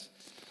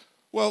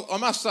Well, I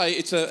must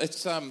say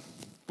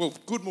well,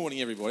 good morning,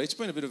 everybody. It's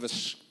been a bit of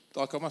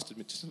I must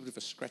admit, just a bit of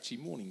a scratchy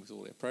morning with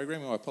all our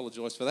programming. I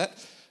apologise for that.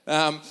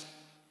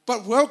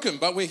 But welcome.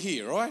 But we're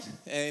here, right?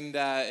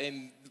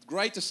 And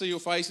great to see your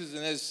faces.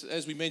 And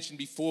as we mentioned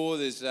before,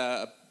 there's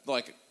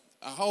like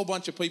a whole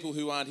bunch of people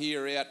who aren't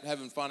here out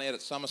having fun out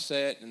at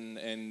Somerset,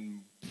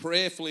 and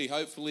prayerfully,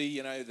 hopefully,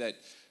 you know that.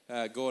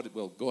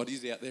 God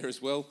is out there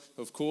as well,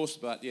 of course,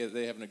 but yeah,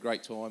 they're having a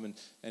great time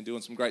and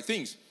doing some great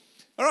things.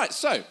 All right,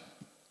 so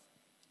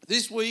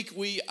this week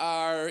we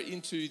are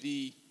into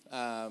the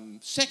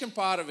second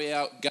part of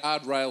our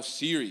Guardrail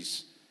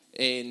series,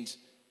 and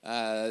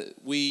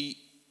we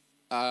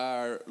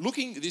are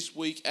looking this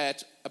week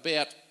at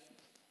about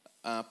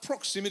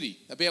proximity,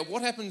 about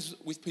what happens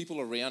with people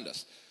around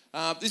us.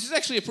 This is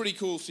actually a pretty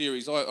cool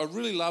series. I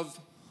really love,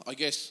 I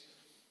guess,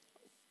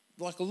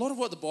 like a lot of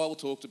what the Bible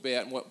talked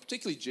about and what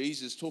particularly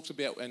Jesus talks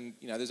about, and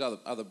you know there's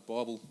other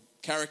Bible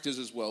characters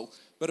as well,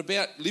 but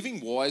about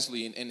living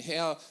wisely and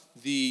how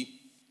the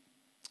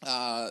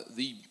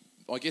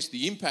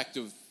impact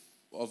of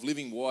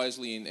living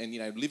wisely and you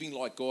know living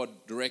like God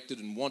directed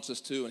and wants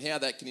us to, and how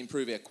that can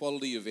improve our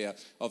quality of our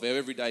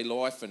everyday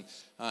life and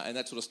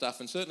that sort of stuff.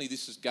 And certainly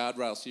this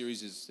Guardrail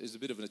series is a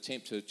bit of an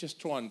attempt to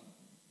just try and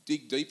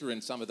dig deeper in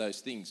some of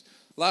those things.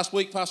 Last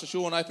week Pastor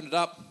Sean opened it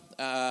up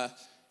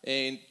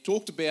and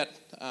talked about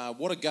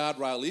what a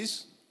guardrail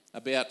is,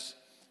 about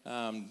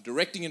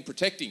directing and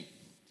protecting.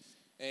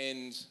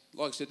 And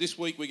like I said, this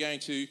week we're going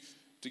to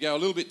go a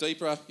little bit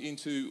deeper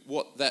into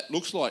what that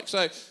looks like.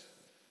 So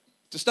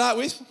to start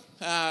with,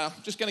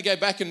 just going to go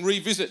back and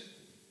revisit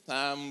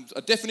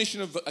a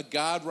definition of a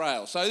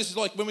guardrail. So this is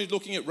like when we're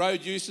looking at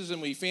road uses and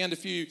we found a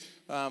few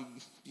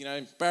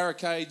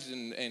barricades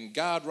and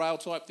guardrail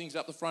type things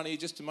up the front here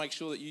just to make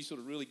sure that you sort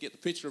of really get the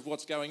picture of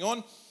what's going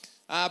on.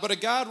 But a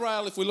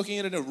guardrail, if we're looking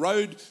at it in a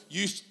road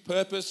use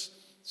purpose,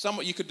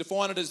 somewhat you could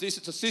define it as this: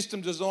 it's a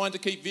system designed to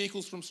keep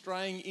vehicles from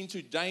straying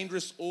into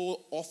dangerous or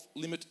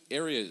off-limit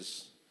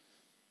areas.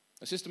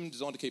 A system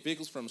designed to keep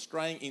vehicles from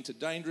straying into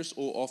dangerous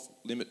or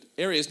off-limit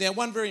areas. Now,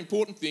 one very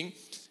important thing,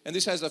 and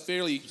this has a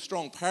fairly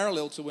strong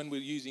parallel to when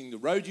we're using the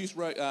road use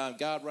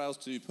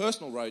guardrails to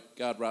personal road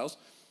guardrails,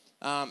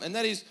 and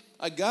that is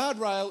a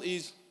guardrail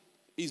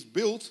is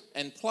built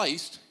and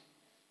placed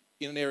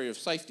in an area of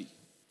safety.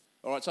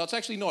 All right, so it's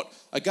actually not,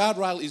 a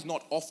guardrail is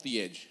not off the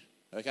edge,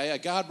 okay? A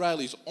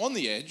guardrail is on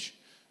the edge,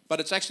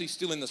 but it's actually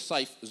still in the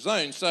safe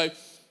zone. So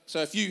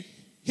if you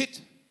hit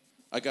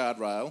a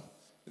guardrail,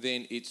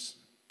 then it's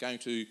going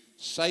to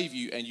save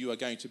you, and you are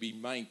going to be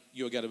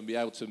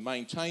able to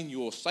maintain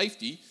your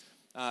safety,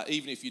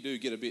 even if you do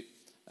get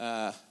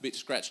a bit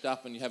scratched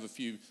up and you have a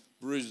few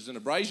bruises and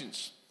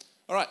abrasions.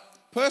 All right,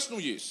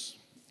 personal use.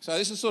 So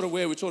this is sort of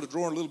where we're sort of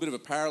drawing a little bit of a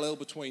parallel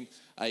between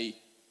a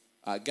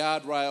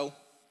guardrail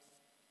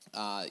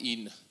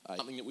in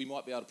something that we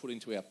might be able to put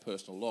into our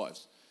personal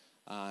lives,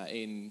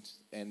 and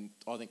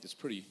I think it's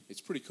pretty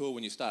cool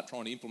when you start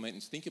trying to implement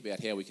and think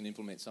about how we can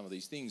implement some of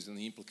these things and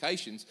the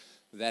implications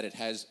that it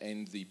has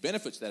and the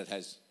benefits that it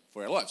has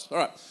for our lives. All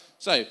right,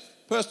 so a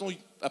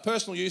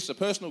personal use, a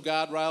personal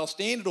guardrail,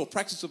 standard or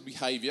practice of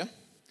behaviour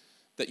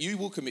that you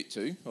will commit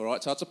to. All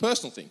right, so it's a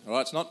personal thing. All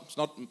right, it's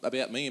not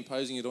about me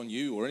imposing it on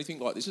you or anything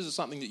like this. This is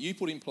something that you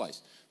put in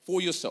place for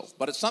yourself,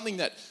 but it's something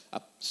that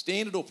a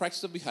standard or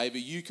practice of behaviour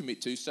you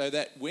commit to, so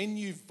that when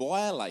you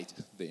violate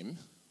them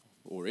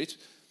or it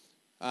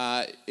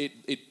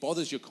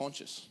bothers your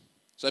conscience.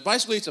 So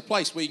basically it's a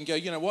place where you can go,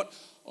 you know what,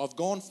 I've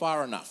gone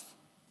far enough,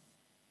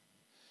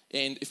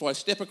 and if I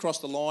step across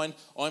the line,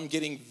 I'm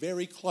getting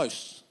very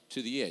close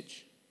to the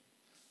edge.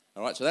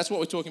 All right, so that's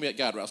what we're talking about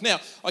guardrails. Now,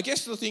 I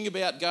guess the thing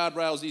about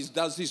guardrails is,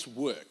 does this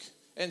work?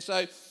 And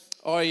so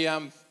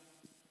I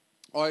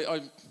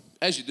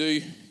as you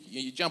do,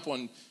 you jump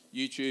on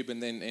YouTube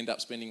and then end up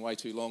spending way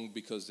too long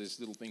because there's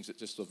little things that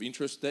just of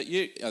interest that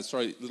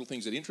little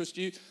things that interest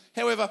you.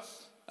 However,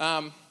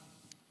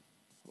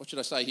 what should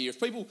I say here? If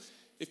people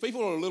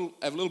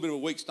have a little bit of a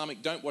weak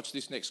stomach, don't watch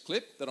this next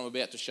clip that I'm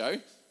about to show.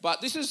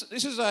 But this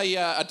is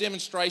a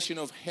demonstration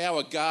of how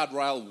a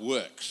guardrail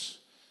works.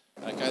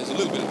 Okay, there's a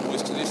little bit of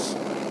noise to this.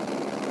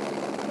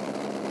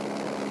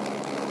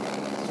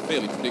 It's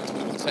fairly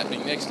predictable what's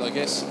happening next, I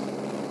guess.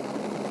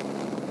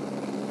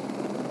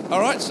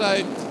 All right,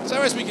 so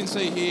as we can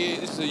see here,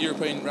 this is the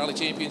European Rally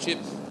Championship.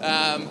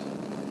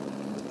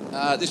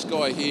 This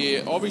guy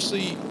here,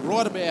 obviously,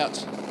 right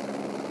about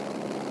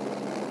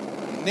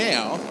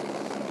now,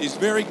 is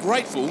very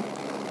grateful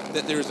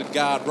that there is a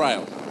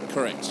guardrail,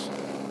 correct?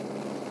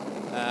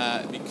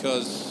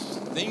 Because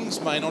things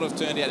may not have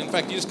turned out. In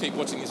fact, you just keep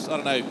watching this. I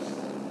don't know.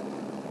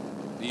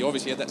 He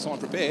obviously had that sign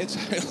prepared, so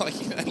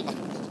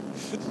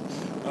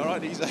all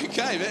right, he's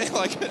okay, man.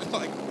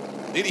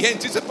 Did he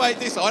anticipate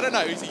this? I don't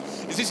know. Is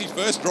this his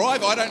first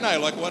drive? I don't know.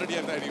 Why did he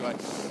have that anyway?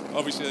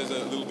 Obviously, there's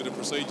a little bit of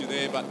procedure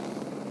there, but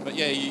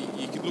yeah,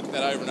 you can look at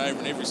that over and over,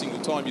 and every single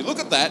time you look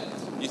at that,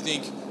 you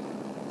think,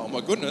 oh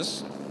my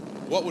goodness,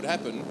 what would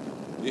happen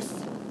if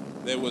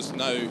there was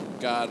no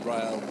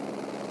guardrail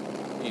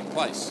in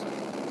place?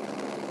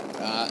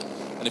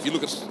 And if you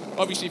look at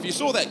obviously, if you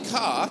saw that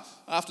car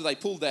after they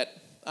pulled that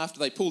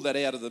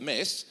out of the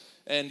mess,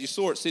 and you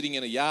saw it sitting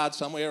in a yard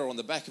somewhere or on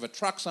the back of a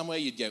truck somewhere,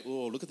 you'd go,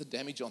 oh, look at the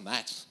damage on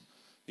that.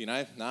 You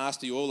know,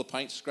 nasty, all the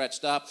paint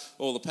scratched up,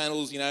 all the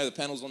panels, the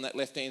panels on that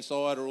left-hand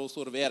side are all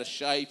sort of out of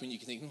shape, and you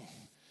can think,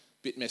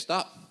 bit messed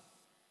up.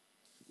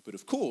 But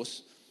of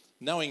course,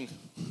 knowing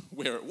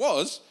where it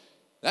was,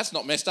 that's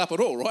not messed up at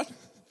all, right?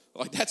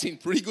 Like, that's in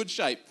pretty good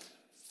shape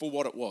for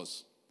what it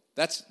was.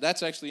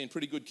 That's actually in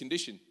pretty good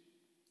condition.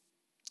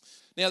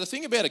 Now, the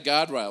thing about a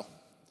guardrail,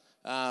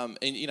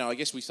 I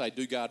guess we say,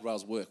 do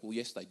guardrails work? Well,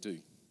 yes, they do.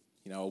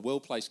 A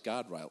well-placed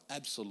guardrail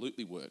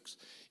absolutely works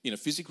in a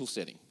physical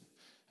setting.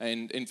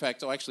 And in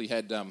fact, I actually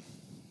had,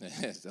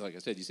 like I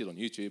said, you sit on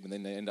YouTube and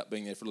then they end up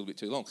being there for a little bit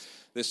too long.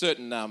 There's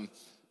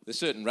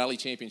certain rally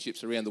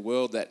championships around the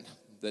world that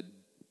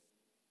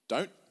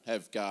don't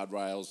have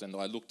guardrails, and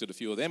I looked at a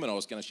few of them and I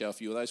was going to show a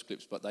few of those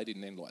clips, but they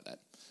didn't end like that.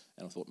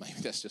 And I thought maybe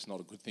that's just not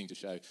a good thing to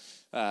show.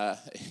 And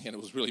it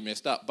was really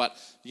messed up. But,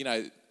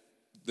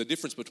 the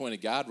difference between a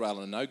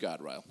guardrail and a no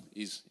guardrail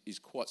is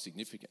quite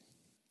significant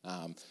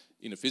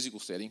in a physical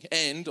setting,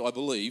 and I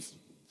believe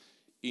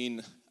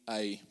in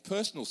a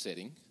personal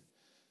setting.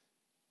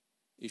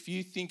 If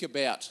you think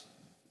about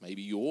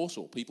maybe yours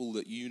or people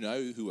that you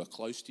know who are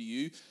close to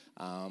you,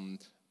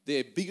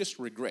 their biggest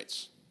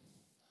regrets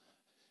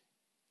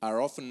are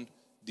often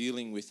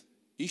dealing with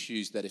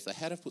issues that if they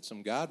had have put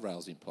some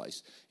guardrails in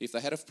place, if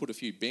they had have put a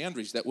few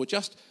boundaries that were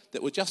just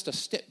a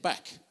step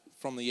back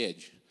from the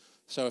edge.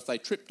 So if they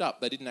tripped up,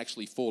 they didn't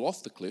actually fall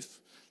off the cliff,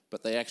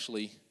 but they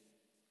actually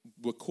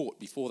were caught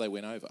before they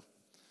went over.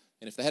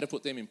 And if they had to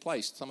put them in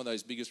place, some of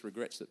those biggest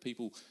regrets that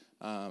people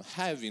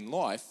have in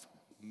life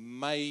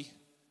may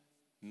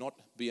not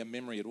be a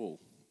memory at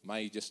all,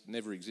 may just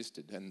never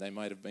existed, and they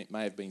may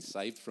have been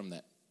saved from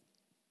that.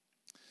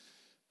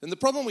 And the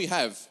problem we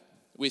have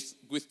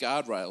with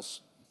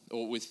guardrails,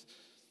 or with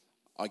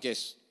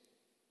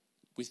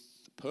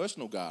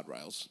personal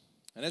guardrails,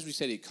 and as we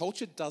said here,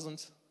 culture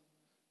doesn't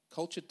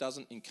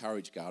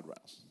encourage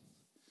guardrails.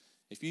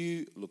 If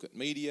you look at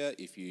media,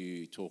 if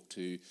you talk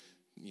to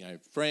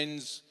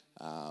friends,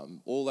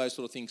 all those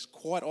sort of things,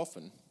 quite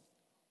often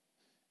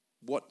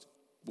what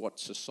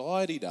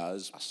society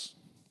does us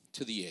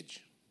to the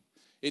edge.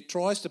 It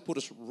tries to put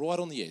us right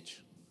on the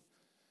edge.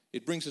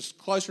 It brings us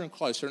closer and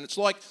closer, and it's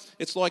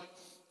like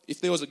if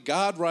there was a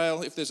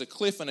guardrail, if there's a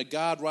cliff and a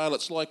guardrail,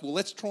 it's like, well,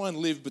 let's try and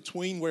live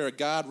between where a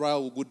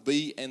guardrail would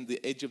be and the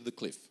edge of the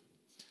cliff.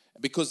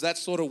 Because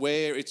that's sort of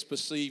where it's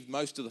perceived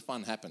most of the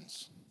fun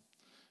happens.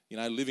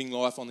 Living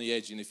life on the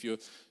edge. And if you're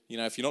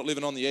not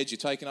living on the edge, you're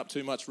taking up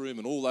too much room,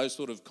 and all those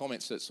sort of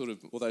comments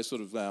all those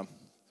sort of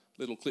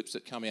little clips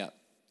that come out.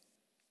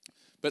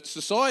 But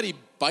society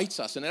baits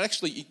us, and it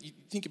actually, you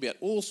think about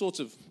all sorts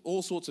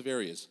of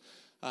areas.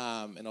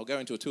 And I'll go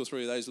into 2 or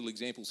 3 of those little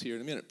examples here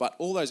in a minute. But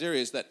all those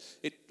areas that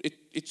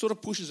it sort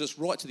of pushes us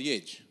right to the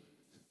edge.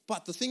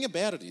 But the thing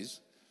about it is,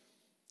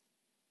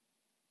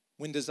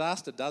 when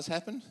disaster does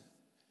happen,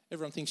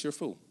 everyone thinks you're a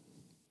fool.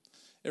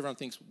 Everyone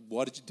thinks,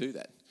 why did you do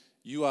that?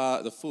 You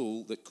are the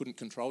fool that couldn't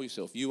control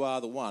yourself. You are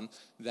the one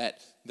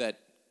that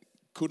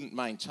couldn't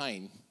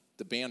maintain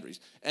the boundaries.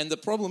 And the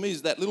problem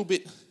is that little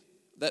bit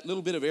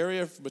of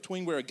area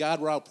between where a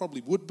guardrail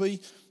probably would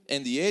be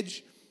and the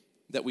edge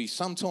that we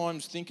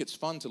sometimes think it's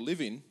fun to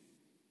live in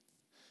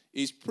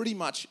is pretty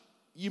much,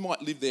 you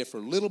might live there for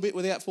a little bit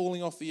without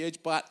falling off the edge,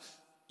 but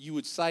you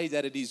would say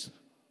that it is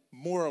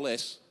more or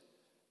less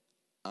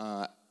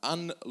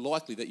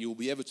unlikely that you'll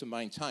be able to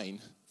maintain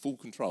full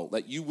control,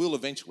 that you will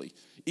eventually,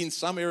 in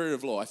some area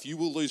of life, you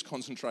will lose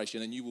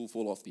concentration and you will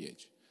fall off the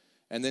edge.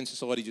 And then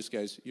society just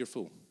goes, you're a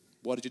fool.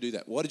 Why did you do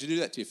that? Why did you do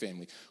that to your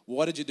family?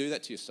 Why did you do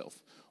that to yourself?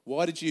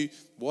 Why did you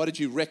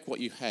wreck what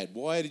you had?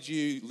 Why did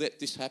you let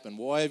this happen?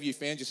 Why have you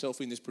found yourself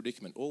in this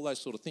predicament? All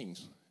those sort of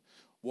things.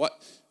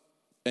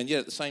 And yet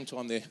at the same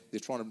time, they're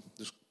trying to,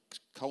 this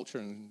culture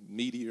and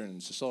media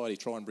and society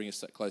try and bring us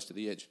that close to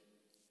the edge.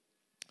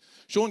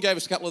 Sean gave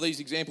us a couple of these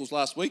examples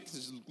last week. This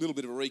is a little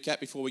bit of a recap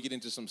before we get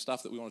into some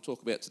stuff that we want to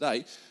talk about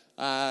today.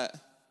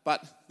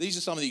 But these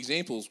are some of the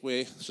examples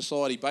where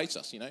society baits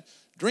us,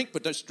 Drink,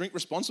 but don't drink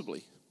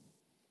responsibly.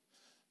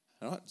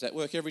 All right, does that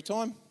work every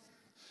time?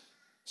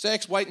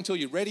 Sex, wait until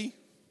you're ready,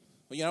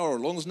 or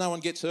as long as no one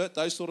gets hurt,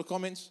 those sort of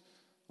comments.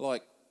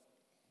 Like,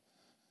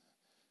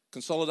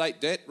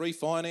 consolidate debt,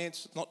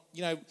 refinance,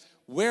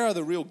 where are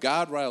the real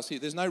guardrails here?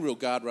 There's no real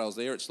guardrails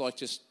there. It's like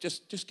just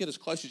get as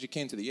close as you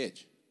can to the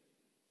edge.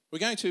 We're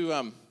going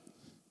to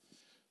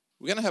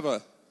have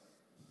a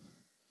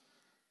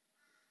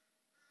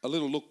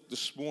little look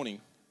this morning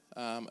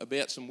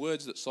about some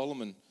words that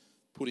Solomon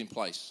put in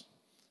place,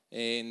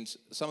 and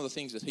some of the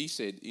things that he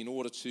said in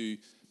order to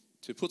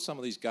put some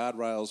of these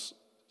guardrails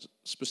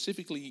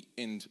specifically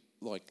and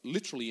like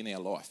literally in our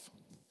life,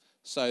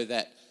 so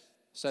that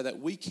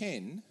we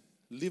can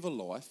live a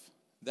life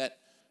that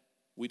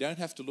we don't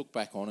have to look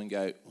back on and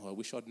go, oh, I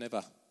wish I'd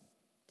never.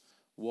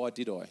 Why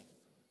did I?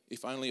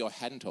 If only I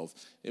hadn't of.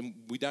 And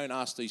we don't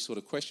ask these sort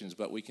of questions,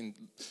 but we can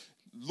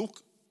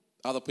look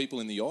other people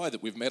in the eye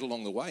that we've met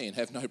along the way and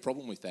have no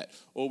problem with that.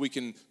 Or we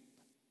can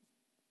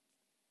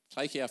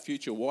take our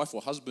future wife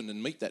or husband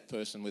and meet that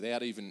person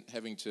without even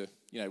having to,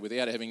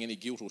 without having any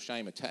guilt or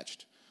shame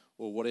attached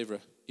or whatever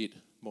it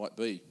might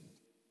be.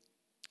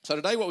 So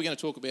today what we're going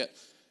to talk about,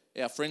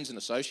 our friends and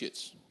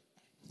associates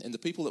and the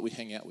people that we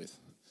hang out with.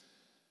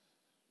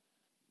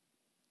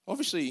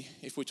 Obviously,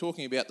 if we're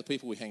talking about the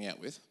people we hang out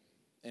with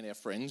and our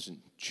friends and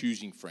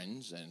choosing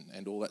friends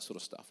and all that sort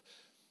of stuff,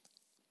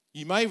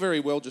 you may very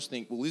well just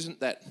think, well, isn't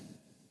that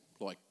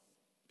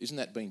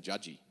being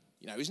judgy?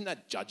 Isn't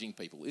that judging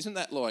people? Isn't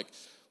that like,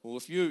 well,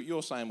 if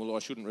you're saying, well, I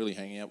shouldn't really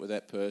hang out with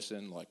that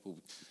person, like, well,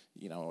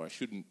 I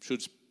should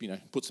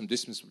put some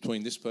distance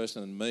between this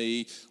person and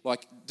me.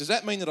 Like, does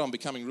that mean that I'm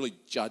becoming really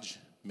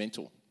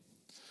judgmental?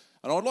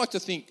 And I'd like to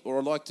think, or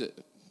I'd like to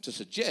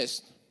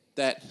suggest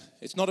that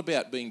it's not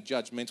about being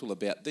judgmental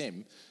about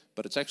them,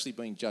 but it's actually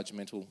being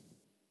judgmental.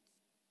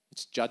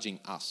 It's judging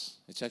us.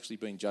 It's actually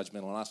being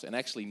judgmental on us and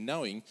actually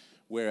knowing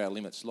where our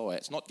limits lie.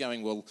 It's not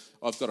going, well,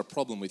 I've got a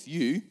problem with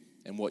you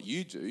and what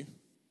you do,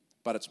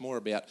 but it's more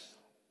about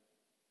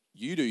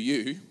you do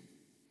you.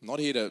 Not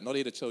here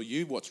to tell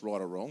you what's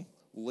right or wrong.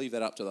 We'll leave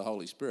that up to the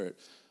Holy Spirit.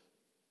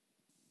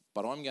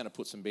 But I'm going to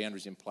put some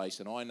boundaries in place,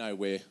 and I know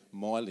where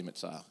my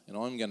limits are, and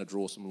I'm going to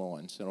draw some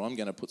lines, and I'm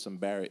going to put some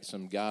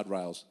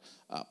guardrails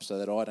up so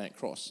that I don't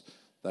cross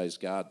those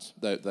guards,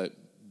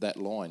 that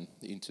line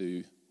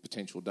into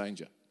potential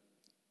danger.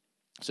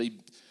 See,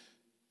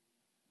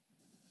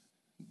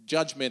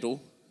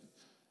 judgmental.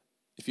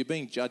 If you're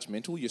being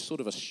judgmental, you're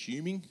sort of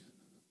assuming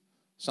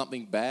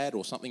something bad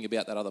or something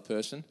about that other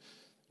person.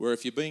 Where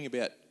if you're being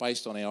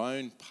based on our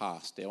own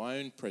past, our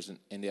own present,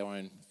 and our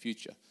own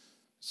future.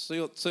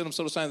 See what I'm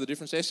sort of saying, the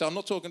difference there? So I'm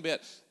not talking about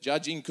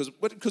judging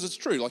because it's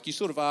true. Like you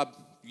sort of are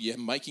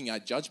making a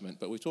judgment,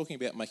 but we're talking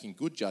about making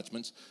good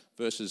judgments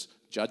versus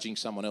judging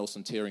someone else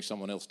and tearing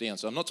someone else down.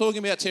 So I'm not talking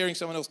about tearing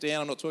someone else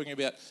down. I'm not talking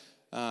about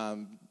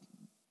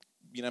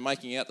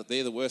making out that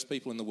they're the worst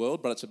people in the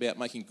world, but it's about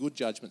making good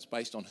judgments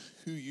based on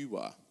who you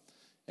are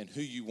and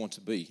who you want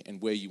to be and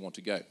where you want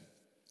to go.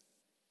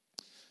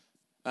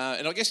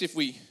 And I guess if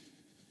we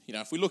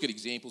look at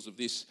examples of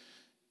this,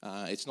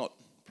 it's not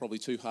probably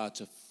too hard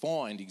to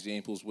find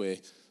examples where,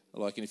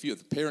 like, and if you're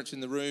the parents in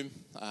the room,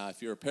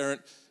 if you're a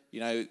parent,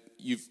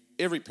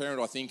 every parent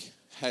I think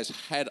has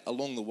had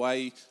along the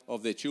way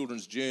of their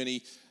children's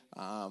journey,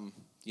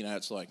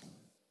 it's like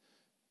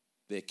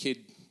their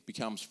kid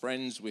becomes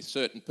friends with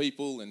certain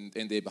people and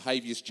their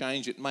behaviours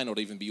change. It may not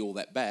even be all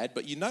that bad,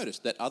 but you notice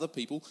that other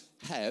people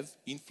have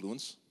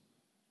influence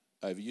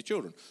over your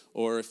children.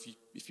 Or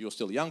if you're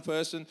still a young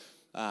person,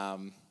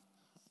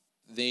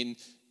 then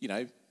you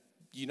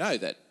know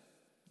that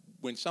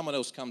when someone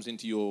else comes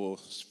into your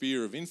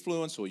sphere of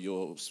influence or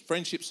your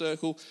friendship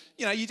circle,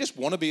 you just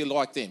want to be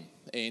like them,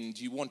 and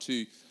you want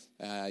to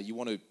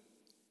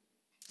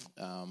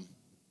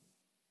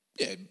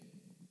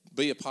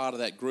be a part of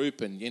that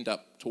group, and you end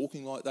up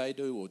talking like they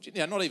do, or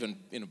not even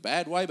in a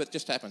bad way, but it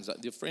just happens that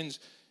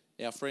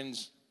our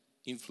friends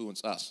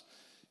influence us.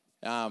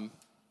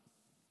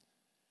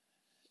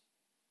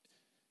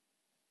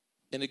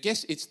 And I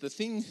guess it's the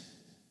thing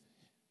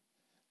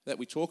that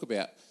we talk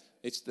about.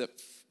 It's that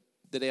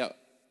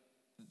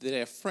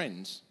our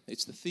friends,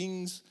 it's the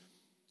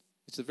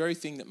very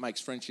thing that makes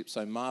friendship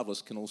so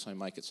marvellous can also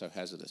make it so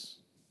hazardous.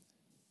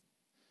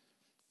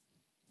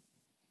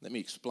 Let me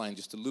explain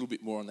just a little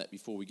bit more on that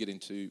before we get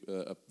into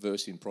a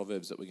verse in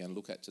Proverbs that we're going to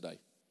look at today.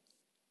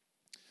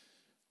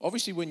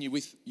 Obviously, when you're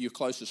with your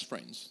closest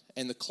friends,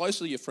 and the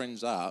closer your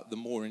friends are, the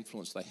more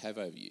influence they have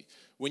over you.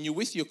 When you're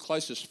with your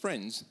closest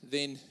friends,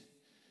 then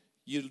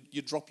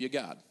you drop your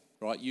guard,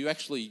 right? You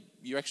actually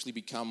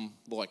become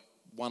like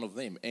one of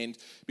them. And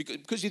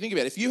because you think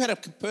about it, if you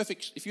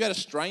had a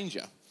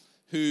stranger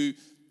who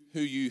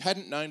you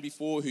hadn't known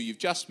before, who you've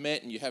just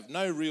met, and you have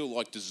no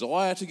real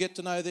desire to get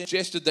to know them,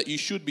 suggested that you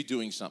should be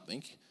doing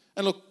something.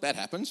 And look, that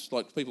happens.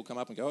 Like, people come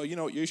up and go, oh, you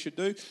know what you should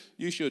do?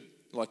 You should,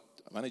 I've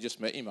only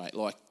just met you, mate.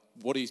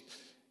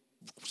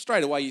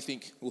 Straight away you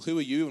think, well, who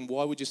are you and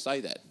why would you say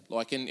that?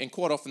 And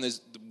quite often the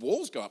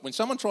walls go up. When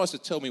someone tries to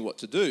tell me what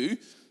to do,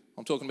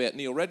 I'm talking about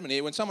Neil Redmond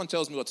here, when someone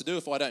tells me what to do,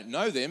 if I don't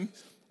know them,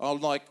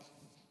 I'm like,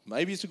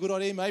 maybe it's a good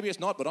idea, maybe it's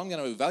not, but I'm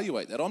going to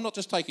evaluate that. I'm not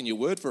just taking your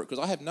word for it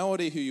because I have no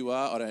idea who you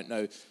are. I don't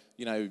know,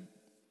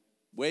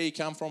 where you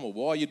come from or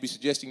why you'd be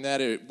suggesting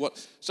that or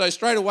what. So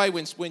straight away,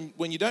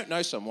 when you don't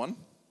know someone,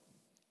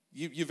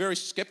 you're very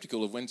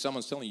skeptical of when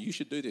someone's telling you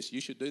should do this,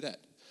 you should do that.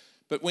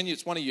 But when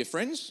it's one of your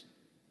friends,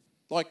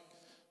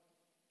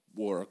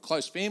 or a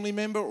close family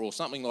member or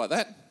something like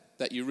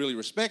that you really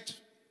respect,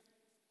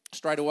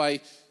 straight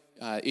away,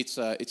 it's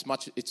a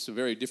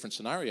very different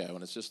scenario,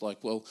 and it's just like,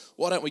 well,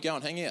 why don't we go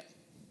and hang out?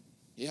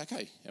 Yeah,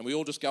 okay, and we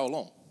all just go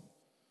along.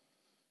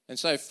 And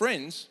so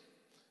friends,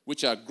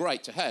 which are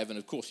great to have, and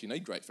of course you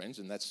need great friends,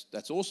 and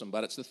that's awesome,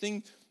 but it's the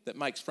thing that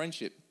makes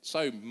friendship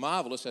so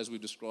marvellous, as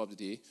we've described it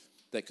here,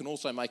 that can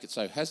also make it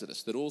so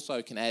hazardous, that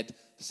also can add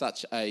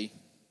such a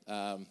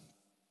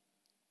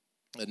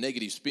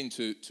negative spin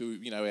to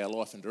our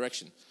life and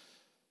direction.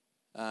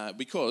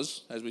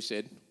 Because, as we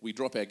said, we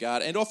drop our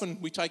guard, and often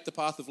we take the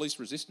path of least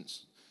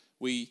resistance.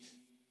 We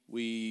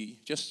we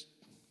just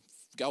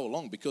go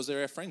along because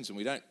they're our friends, and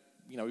we don't,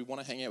 we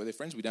want to hang out with their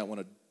friends. We don't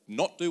want to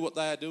not do what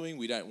they are doing.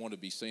 We don't want to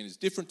be seen as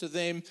different to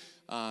them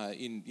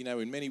in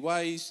many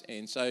ways,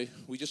 and so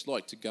we just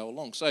like to go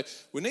along. So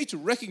we need to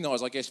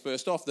recognise, I guess,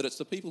 first off, that it's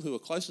the people who are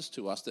closest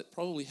to us that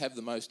probably have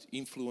the most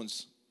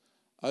influence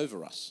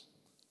over us.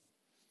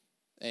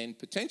 And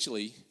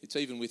potentially, it's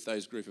even with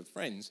those group of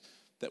friends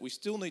that we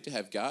still need to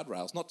have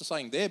guardrails. Not to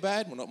saying they're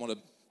bad. We're not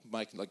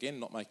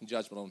not making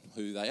judgment on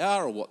who they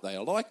are or what they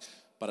are like,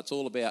 but it's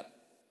all about,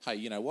 hey,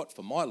 you know what?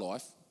 For my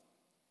life,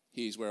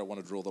 here's where I want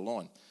to draw the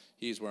line.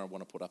 Here's where I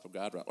want to put up a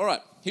guardrail. All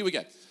right, here we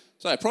go.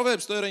 So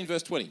Proverbs 13,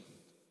 verse 20.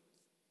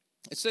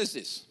 It says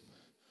this: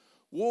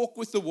 walk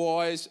with the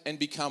wise and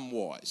become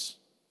wise.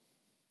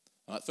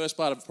 All right, first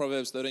part of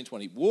Proverbs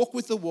 13:20. Walk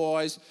with the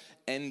wise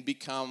and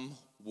become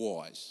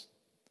wise.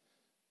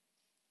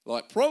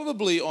 Like,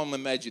 probably I'm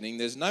imagining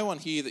there's no one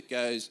here that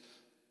goes,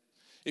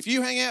 if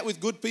you hang out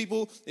with good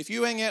people, if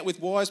you hang out with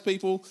wise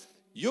people,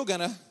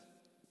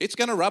 it's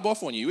going to rub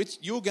off on you.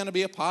 You're going to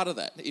be a part of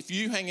that. If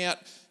you hang out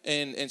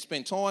and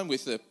spend time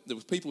with the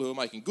people who are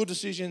making good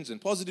decisions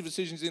and positive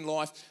decisions in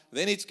life,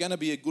 then it's going to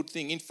be a good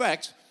thing. In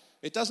fact,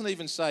 it doesn't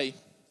even say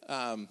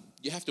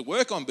you have to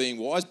work on being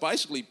wise.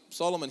 Basically,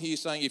 Solomon here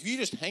is saying if you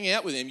just hang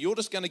out with them, you're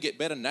just going to get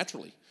better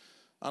naturally.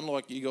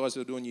 Unlike you guys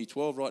who are doing Year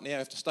 12 right now, you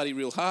have to study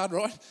real hard,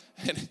 right?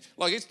 And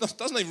it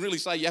doesn't even really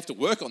say you have to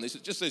work on this.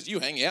 It just says you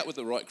hang out with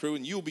the right crew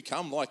and you'll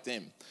become like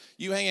them.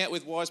 You hang out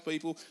with wise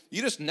people,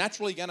 you're just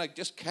naturally going to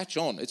just catch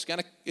on. It's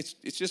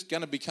just going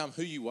to become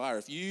who you are.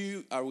 If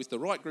you are with the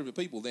right group of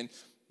people, then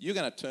you're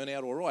going to turn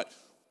out all right.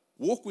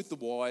 Walk with the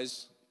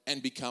wise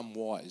and become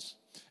wise.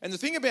 And the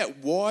thing about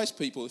wise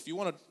people, if you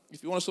want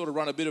to sort of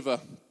run a bit of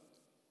a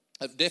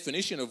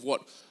definition of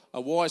what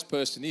a wise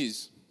person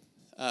is,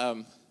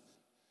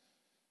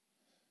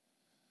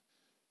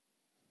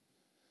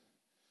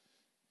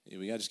 here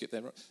we go, just get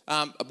that right.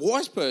 A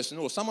wise person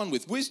or someone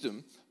with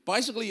wisdom,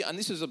 basically, and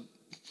this is a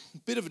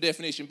bit of a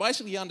definition,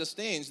 basically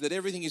understands that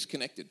everything is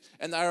connected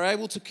and they are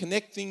able to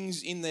connect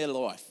things in their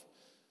life.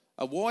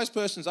 A wise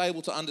person is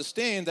able to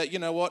understand that, you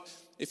know what,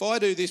 if I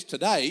do this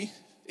today,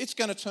 it's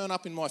going to turn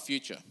up in my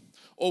future.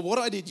 Or what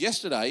I did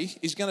yesterday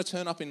is going to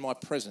turn up in my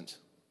present.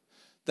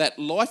 That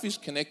life is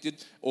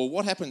connected, or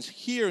what happens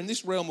here in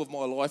this realm of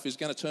my life is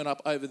going to turn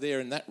up over there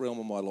in that realm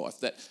of my life.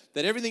 That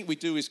everything we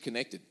do is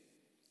connected.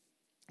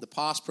 The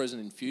past,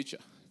 present, and future.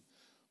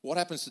 What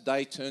happens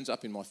today turns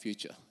up in my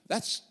future.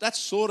 That's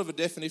sort of a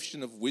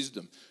definition of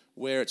wisdom,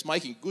 where it's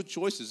making good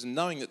choices and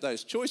knowing that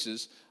those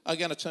choices are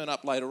going to turn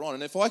up later on.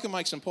 And if I can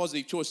make some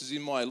positive choices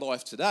in my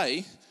life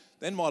today,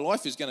 then my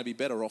life is going to be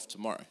better off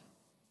tomorrow.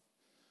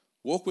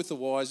 Walk with the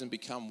wise and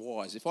become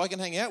wise. If I can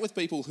hang out with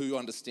people who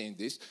understand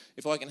this,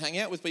 if I can hang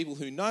out with people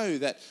who know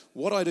that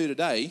what I do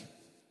today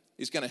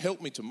is going to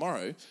help me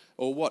tomorrow,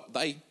 or what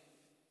they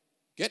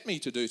get me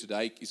to do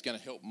today is going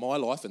to help my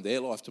life and their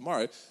life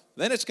tomorrow,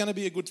 then it's going to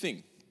be a good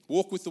thing.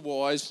 Walk with the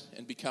wise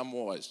and become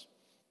wise.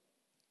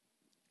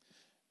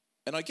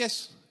 And I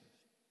guess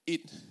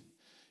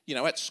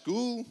at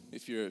school,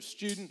 if you're a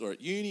student, or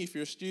at uni, if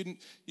you're a student,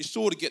 you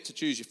sort of get to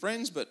choose your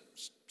friends, but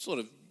sort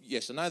of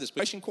yes and no. There's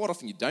quite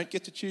often you don't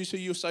get to choose who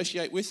you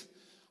associate with.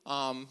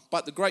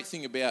 But the great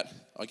thing about,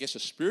 I guess, a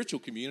spiritual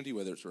community,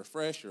 whether it's a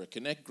Refresh or a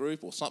Connect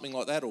group or something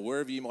like that, or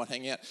wherever you might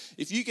hang out,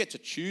 if you get to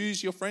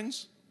choose your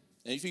friends,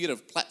 and if you get a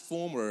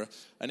platform or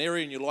an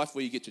area in your life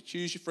where you get to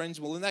choose your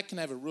friends, well, then that can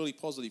have a really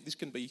positive, this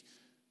can be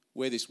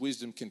where this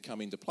wisdom can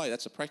come into play.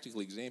 That's a practical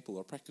example,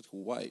 or a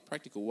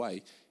practical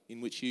way in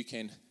which you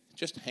can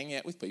just hang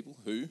out with people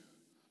who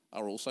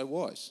are also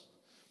wise,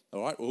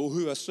 all right, or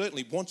who are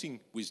certainly wanting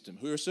wisdom,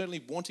 who are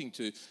certainly wanting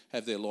to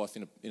have their life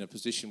in a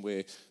position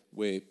where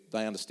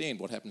they understand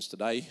what happens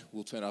today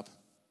will turn up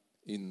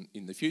in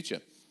the future.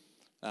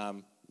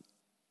 And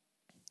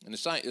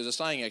there's a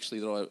saying actually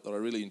that I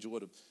really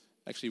enjoyed.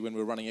 Actually, when we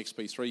were running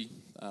XP3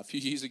 a few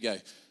years ago,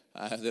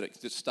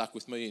 that stuck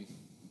with me, and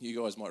you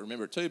guys might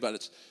remember it too, but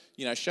it's,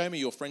 show me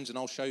your friends and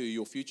I'll show you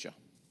your future.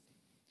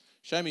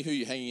 Show me who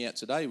you're hanging out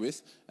today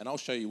with and I'll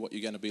show you what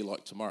you're going to be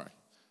like tomorrow.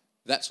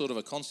 That sort of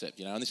a concept,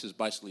 and this is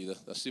basically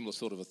a similar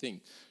sort of a thing.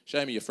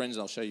 Show me your friends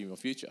and I'll show you your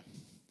future.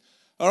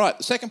 All right,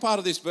 the second part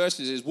of this verse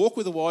is walk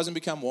with the wise and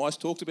become wise.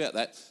 Talked about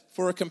that.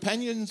 For a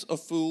companion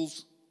of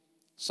fools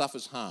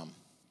suffers harm.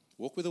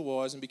 Walk with the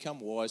wise and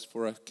become wise,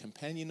 for a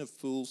companion of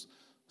fools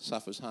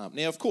suffers harm.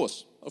 Now, of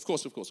course.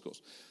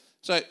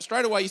 So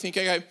straight away you think,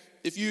 okay,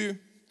 if you're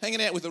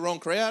hanging out with the wrong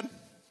crowd,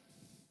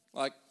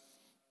 like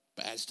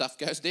bad stuff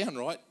goes down,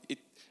 right?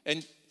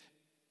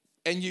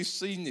 And you've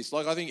seen this.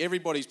 Like, I think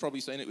everybody's probably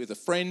seen it with a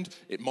friend.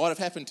 It might have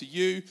happened to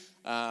you.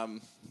 I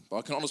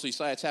can honestly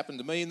say it's happened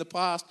to me in the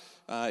past.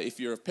 If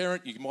you're a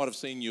parent, you might have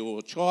seen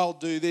your child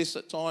do this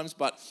at times.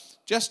 But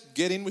just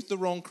get in with the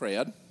wrong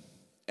crowd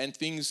and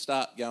things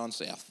start going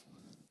south.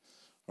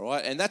 All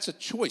right? And that's a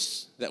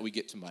choice that we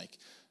get to make.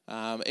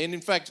 And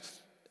in fact,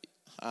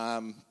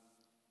 I've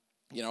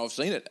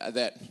seen it,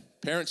 that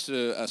parents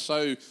are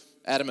so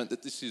adamant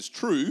that this is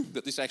true,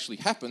 that this actually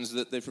happens,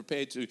 that they're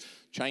prepared to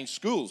change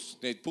schools.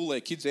 They pull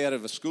their kids out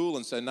of a school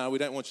and say, no, we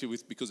don't want you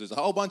with, because there's a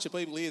whole bunch of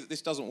people here that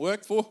this doesn't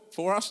work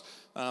for us.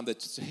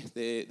 That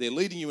they're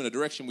leading you in a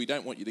direction we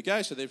don't want you to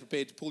go, so they're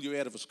prepared to pull you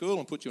out of a school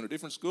and put you in a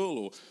different school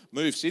or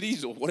move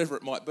cities or whatever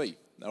it might be.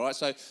 All right,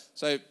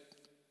 so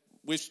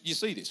you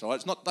see this,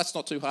 right? That's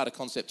not too hard a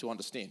concept to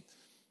understand.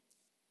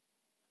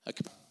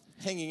 Okay.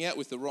 Hanging out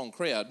with the wrong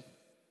crowd,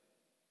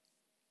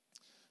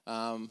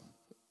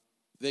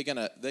 they're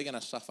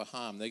gonna suffer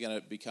harm. They're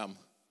gonna become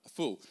a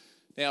fool.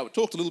 Now, we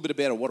talked a little bit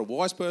about what a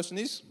wise person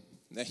is.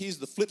 Now, here's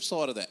the flip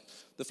side of that.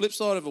 The flip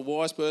side of a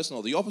wise person,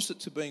 or the opposite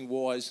to being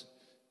wise,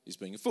 is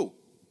being a fool.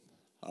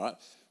 All right.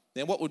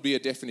 Now, what would be a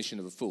definition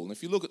of a fool? And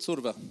if you look at sort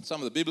of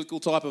some of the biblical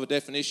type of a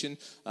definition,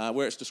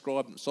 where it's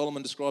described,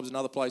 Solomon describes in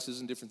other places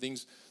and different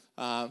things.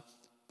 But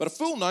a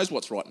fool knows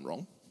what's right and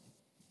wrong.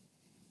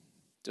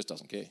 Just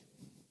doesn't care.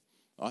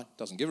 All right?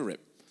 Doesn't give a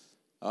rip.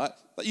 All right?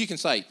 But you can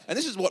say, and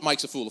this is what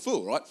makes a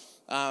fool, right?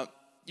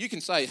 You can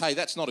say, hey,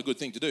 that's not a good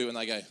thing to do, and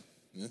they go,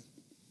 yeah.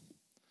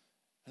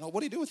 And what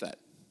do you do with that?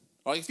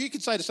 Right? If you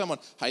could say to someone,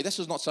 hey, this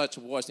is not such a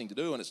wise thing to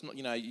do, and it's not,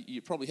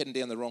 you're probably heading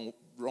down the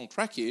wrong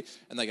track here,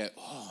 and they go,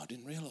 oh, I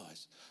didn't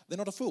realise. They're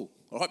not a fool,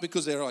 all right?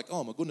 Because they're like,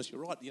 oh my goodness,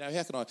 you're right.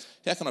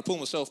 How can I pull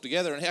myself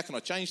together, and how can I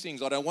change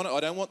things? I don't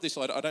want this.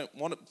 I don't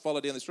want to follow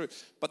down this route.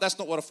 But that's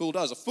not what a fool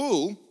does. A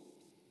fool,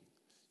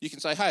 you can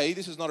say, hey,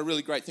 this is not a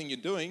really great thing you're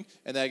doing,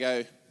 and they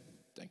go,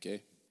 don't care.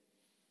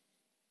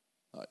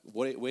 Right,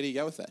 where do you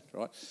go with that,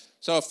 right?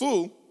 So a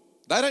fool,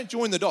 they don't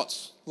join the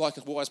dots like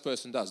a wise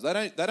person does.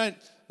 They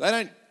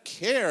don't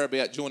care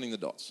about joining the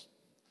dots.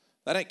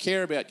 They don't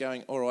care about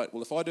going, all right,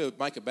 well, if I do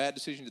make a bad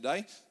decision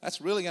today,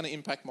 that's really going to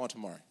impact my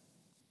tomorrow.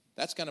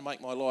 That's going to make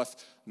my life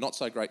not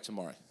so great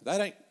tomorrow.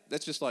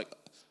 That's just like,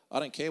 I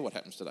don't care what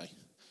happens today.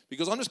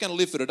 Because I'm just going to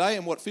live for today,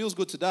 and what feels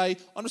good today,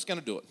 I'm just going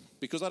to do it.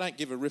 Because I don't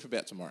give a rip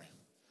about tomorrow.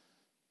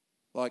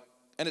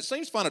 And it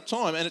seems fun at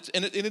time, and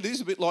it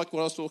is a bit like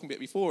what I was talking about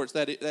before. It's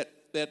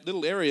that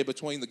little area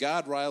between the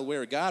guardrail,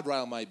 where a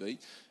guardrail may be,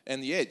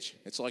 and the edge.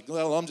 It's like,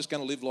 well, I'm just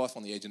going to live life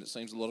on the edge, and it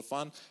seems a lot of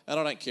fun, and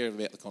I don't care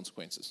about the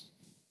consequences.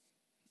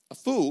 A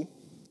fool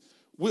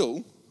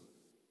will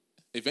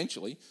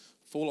eventually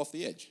fall off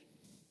the edge.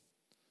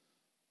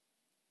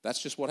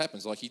 That's just what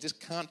happens. Like, you just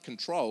can't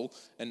control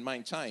and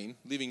maintain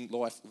living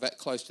life that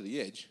close to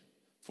the edge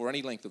for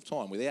any length of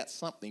time without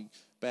something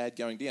bad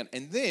going down.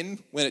 And then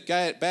when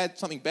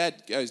something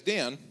bad goes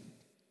down,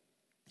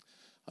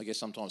 I guess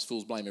sometimes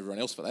fools blame everyone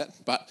else for that,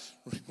 but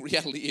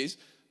reality is,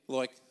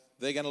 like,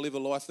 they're going to live a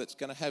life that's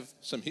going to have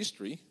some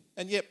history,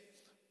 and yet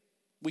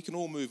we can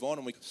all move on,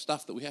 and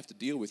stuff that we have to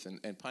deal with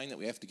and pain that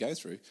we have to go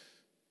through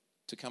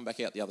to come back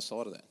out the other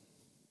side of that.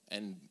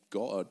 And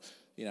God,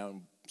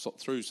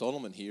 through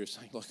Solomon here, is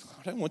saying, like,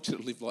 I don't want you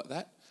to live like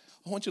that.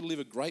 I want you to live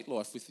a great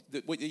life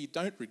where you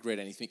don't regret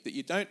anything, that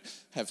you don't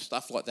have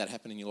stuff like that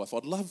happen in your life.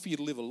 I'd love for you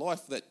to live a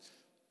life that,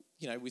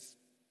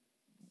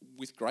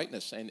 with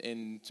greatness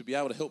and to be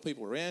able to help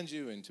people around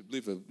you and to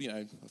live a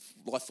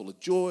life full of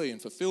joy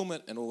and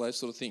fulfillment and all those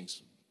sort of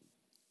things.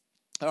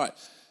 All right.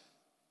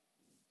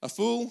 A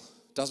fool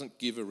doesn't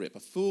give a rip.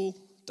 A fool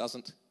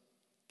doesn't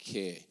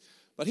care.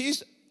 But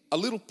here's a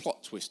little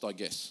plot twist, I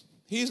guess.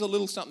 Here's a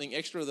little something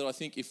extra that I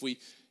think if we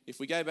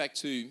go back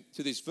to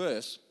this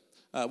verse,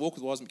 walk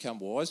with wise and become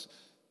wise,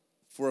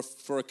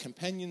 for a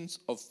companions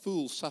of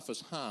fools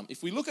suffers harm.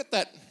 If we look at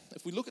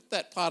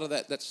that part of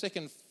that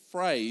second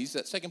phrase,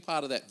 that second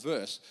part of that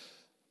verse,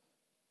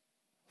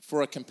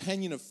 for a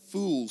companion of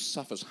fools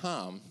suffers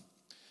harm,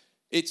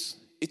 it's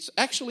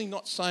actually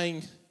not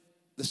saying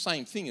the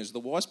same thing as the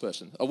wise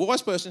person. A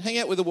wise person, hang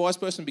out with a wise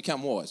person,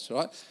 become wise,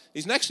 right?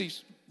 He's actually,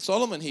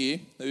 Solomon here,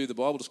 who the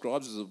Bible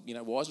describes as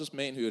the wisest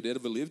man who had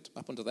ever lived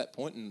up until that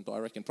point, and I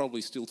reckon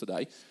probably still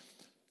today.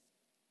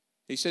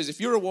 He says, if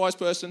you're a wise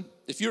person,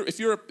 if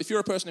you're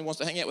a person who wants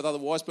to hang out with other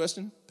wise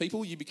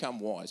people, you become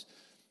wise.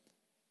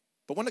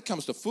 But when it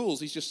comes to fools,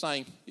 he's just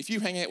saying, if you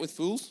hang out with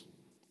fools,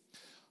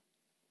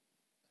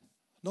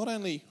 not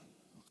only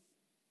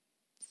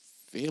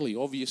fairly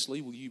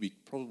obviously will you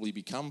probably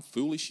become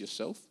foolish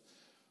yourself,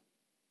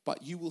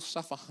 but you will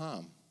suffer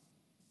harm.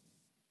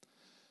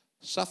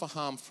 Suffer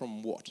harm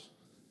from what?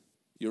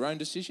 Your own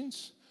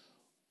decisions?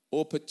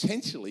 Or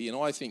potentially, and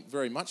I think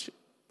very much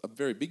a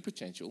very big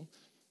potential,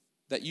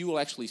 that you will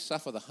actually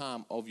suffer the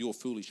harm of your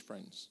foolish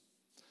friends.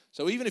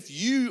 So even if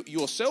you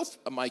yourself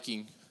are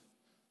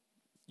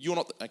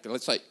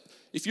let's say,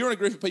 if you're in a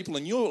group of people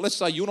and let's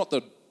say you're not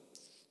the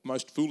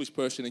most foolish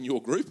person in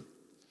your group,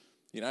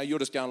 you're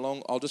just going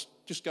along, I'll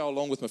just go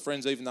along with my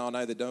friends even though I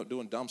know they're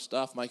doing dumb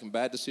stuff, making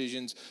bad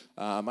decisions,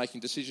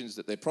 making decisions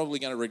that they're probably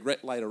going to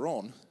regret later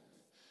on.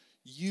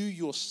 You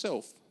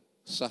yourself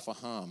suffer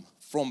harm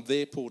from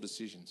their poor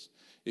decisions.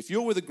 If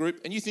you're with a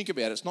group, and you think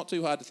about it, it's not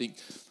too hard to think,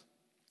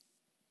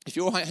 if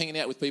you're hanging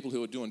out with people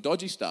who are doing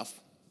dodgy stuff,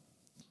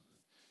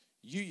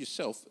 you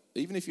yourself,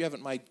 even if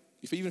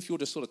you're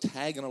just sort of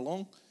tagging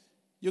along,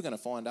 you're going to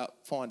find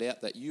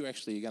out that you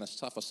actually are going to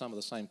suffer some of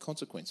the same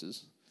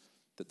consequences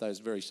that those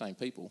very same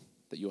people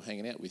that you're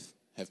hanging out with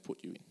have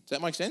put you in. Does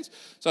that make sense?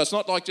 So it's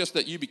not like just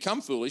that you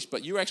become foolish,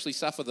 but you actually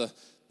suffer the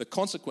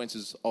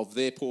consequences of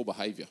their poor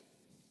behaviour.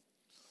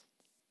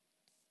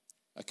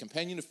 A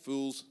companion of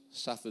fools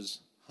suffers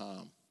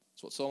harm.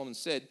 That's what Solomon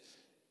said,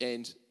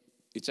 and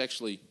it's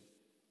actually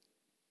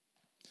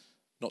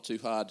not too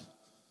hard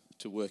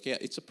to work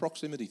out. It's a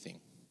proximity thing.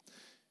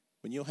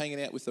 When you're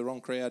hanging out with the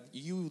wrong crowd,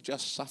 you will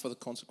just suffer the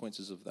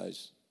consequences of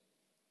those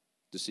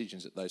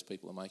decisions that those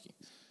people are making.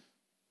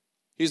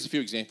 Here's a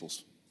few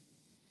examples.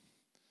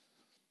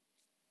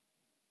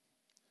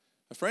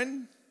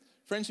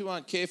 Friends who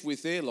aren't careful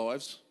with their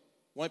lives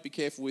won't be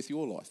careful with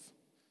your life.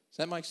 Does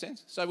that make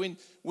sense? So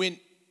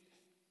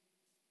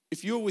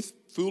if you're with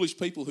foolish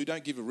people who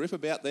don't give a rip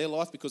about their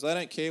life because they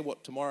don't care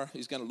what tomorrow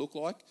is going to look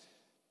like,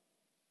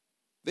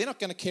 they're not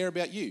going to care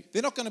about you.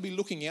 They're not going to be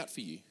looking out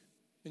for you.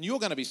 And you're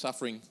going to be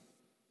suffering,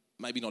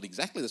 maybe not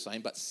exactly the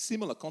same, but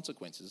similar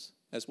consequences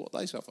as what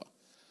they suffer.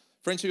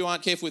 Friends who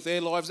aren't careful with their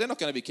lives, they're not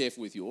going to be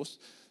careful with yours.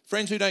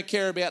 Friends who don't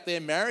care about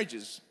their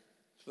marriages,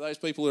 for those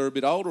people who are a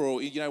bit older,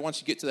 or once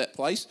you get to that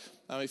place,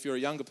 if you're a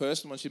younger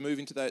person, once you move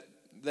into that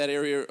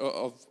area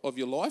of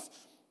your life,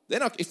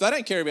 if they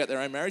don't care about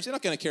their own marriage, they're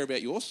not going to care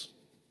about yours.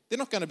 They're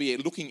not going to be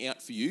looking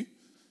out for you.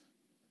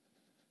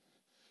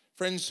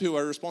 Friends who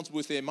are responsible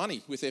with their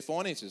money, with their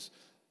finances,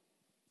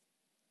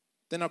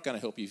 they're not going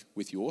to help you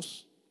with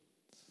yours.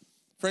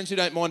 Friends who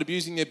don't mind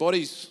abusing their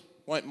bodies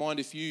won't mind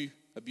if you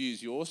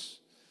abuse yours.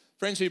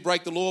 Friends who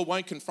break the law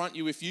won't confront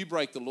you if you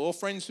break the law.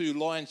 Friends who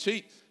lie and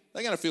cheat,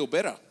 they're going to feel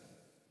better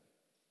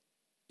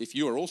if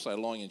you are also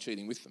lying and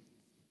cheating with them.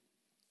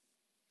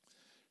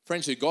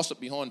 Friends who gossip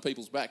behind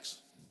people's backs.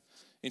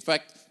 In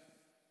fact,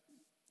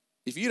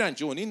 if you don't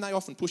join in, they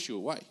often push you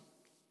away.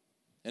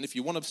 And if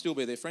you want to still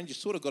be their friend, you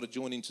sort of got to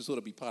join in to sort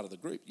of be part of the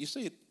group. You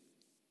see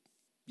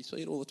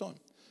it all the time.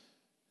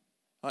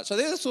 All right, so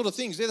they're the sort of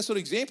things, they're the sort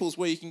of examples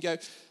where you can go,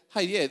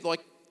 hey, yeah, like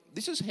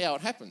this is how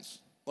it happens.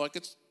 Like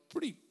it's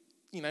pretty,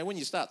 when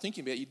you start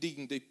thinking about it, you're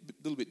digging a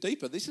little bit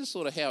deeper. This is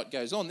sort of how it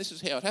goes on. This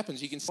is how it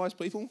happens. You can find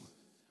people,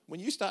 when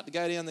you start to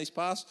go down these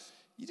paths,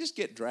 you just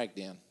get dragged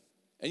down.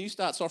 And you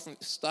start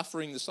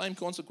suffering the same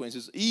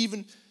consequences,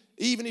 even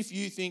if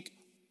you think,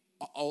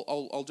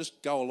 I'll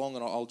just go along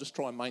and I'll just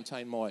try and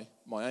maintain my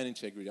own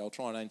integrity. I'll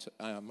try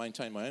and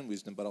maintain my own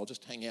wisdom, but I'll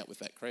just hang out with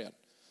that crowd.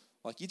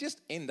 Like you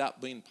just end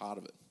up being part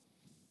of it.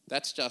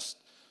 That's just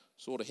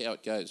sort of how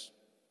it goes.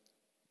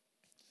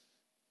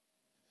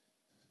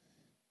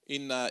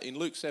 In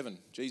Luke 7,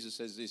 Jesus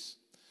says this.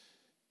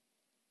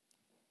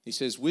 He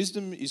says,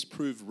 wisdom is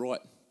proved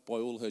right by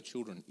all her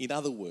children. In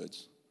other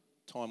words,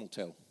 time will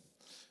tell.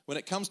 When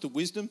it comes to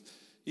wisdom,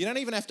 you don't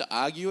even have to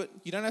argue it.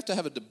 You don't have to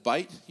have a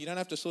debate. You don't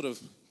have to sort of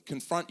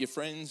confront your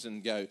friends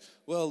and go,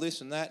 well,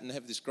 this and that, and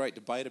have this great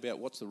debate about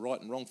what's the right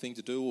and wrong thing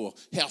to do, or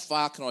how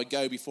far can I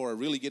go before I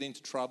really get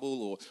into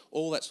trouble, or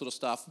all that sort of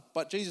stuff.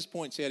 But Jesus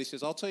points out, he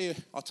says, I'll tell you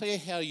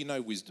how you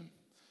know wisdom.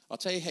 I'll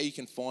tell you how you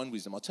can find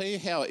wisdom. I'll tell you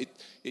how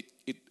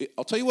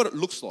I'll tell you what it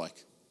looks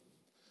like.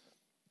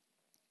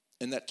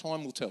 And that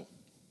time will tell.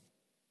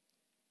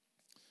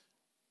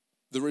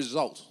 The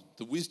result,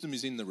 the wisdom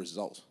is in the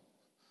result,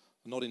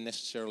 not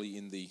necessarily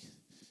in the,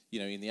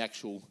 in the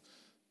actual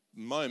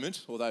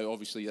moment, although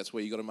obviously that's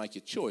where you've got to make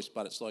your choice,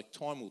 but it's like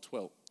time will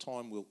tell.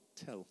 Time will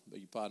tell,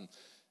 beg your pardon.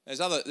 There's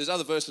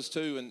other verses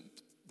too, and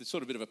there's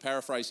sort of a bit of a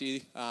paraphrase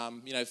here.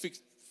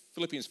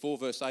 Philippians 4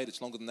 verse 8,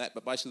 it's longer than that,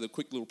 but basically the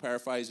quick little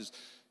paraphrase is,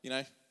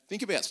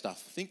 think about stuff.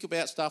 Think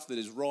about stuff that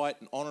is right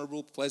and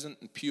honourable, pleasant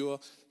and pure.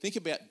 Think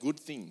about good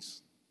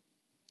things.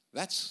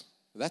 That's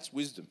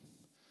wisdom.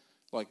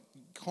 Like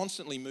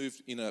constantly move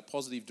in a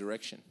positive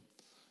direction.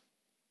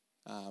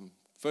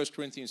 1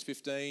 Corinthians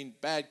 15,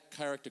 bad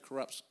character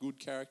corrupts good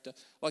character.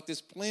 Like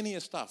there's plenty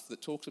of stuff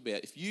that talks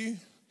about if you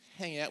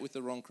hang out with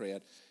the wrong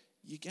crowd,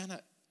 you're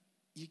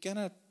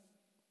gonna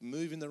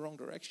move in the wrong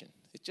direction.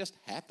 It just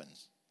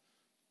happens.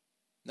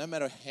 No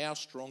matter how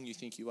strong you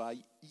think you are,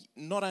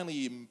 not only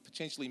you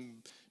potentially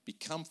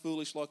become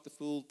foolish like the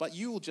fool, but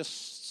you will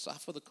just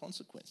suffer the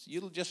consequence.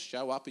 It'll just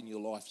show up in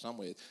your life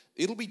somewhere.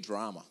 It'll be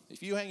drama.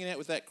 If you're hanging out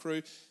with that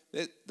crew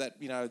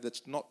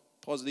that's not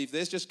positive,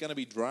 there's just going to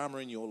be drama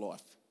in your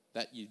life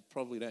that you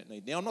probably don't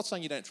need. Now, I'm not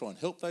saying you don't try and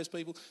help those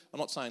people. I'm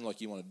not saying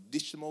like you want to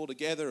dish them all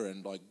together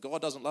and like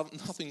God doesn't love them.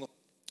 Nothing like.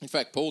 In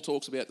fact, Paul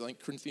talks about, I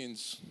think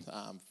Corinthians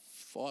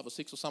 5 or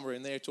 6 or somewhere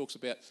in there, talks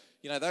about,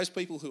 those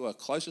people who are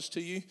closest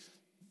to you,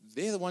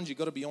 they're the ones you've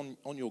got to be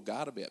on your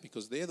guard about,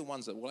 because they're the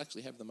ones that will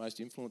actually have the most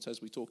influence,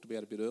 as we talked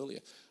about a bit earlier.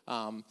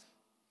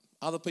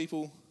 Other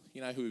people,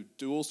 who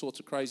do all sorts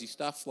of crazy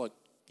stuff, like,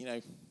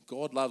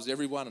 God loves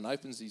everyone and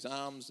opens his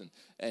arms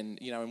and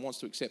wants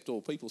to accept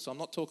all people. So I'm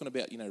not talking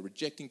about,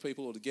 rejecting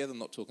people altogether. I'm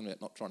not talking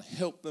about not trying to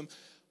help them.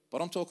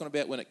 But I'm talking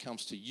about when it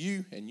comes to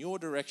you and your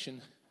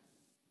direction,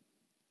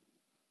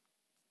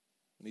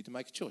 we need to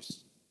make a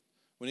choice.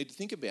 We need to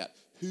think about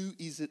who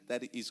is it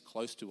that is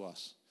close to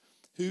us?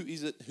 Who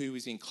is it who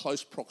is in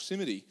close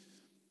proximity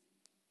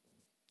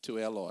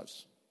to our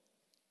lives?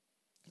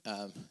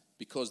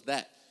 Because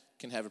that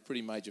can have a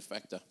pretty major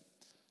factor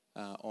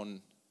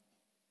on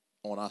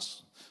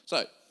us.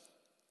 So,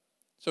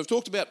 So we've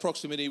talked about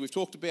proximity. We've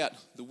talked about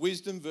the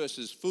wisdom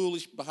versus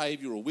foolish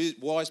behaviour, or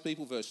wise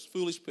people versus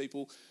foolish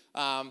people.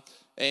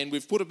 And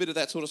we've put a bit of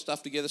that sort of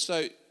stuff together.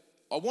 So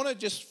I want to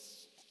just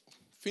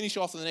finish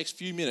off in the next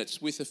few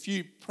minutes with a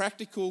few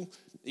practical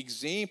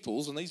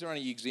examples. And these are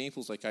only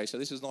examples, okay? So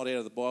this is not out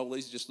of the Bible.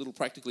 These are just little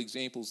practical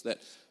examples that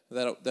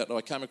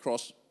I come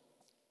across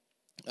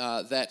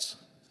that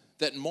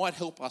might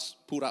help us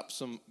put up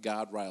some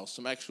guardrails,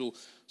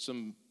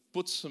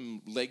 put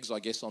some legs, I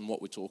guess, on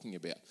what we're talking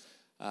about.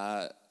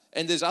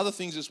 And there's other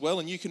things as well,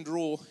 and you can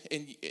draw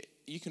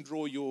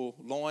your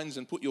lines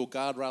and put your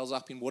guardrails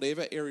up in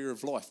whatever area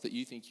of life that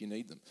you think you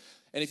need them.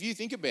 And if you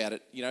think about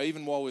it,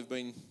 even while we've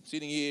been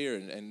sitting here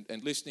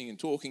and listening and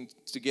talking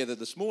together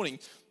this morning,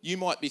 you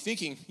might be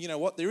thinking,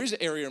 what, there is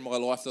an area in my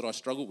life that I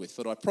struggle with,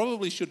 that I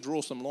probably should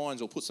draw some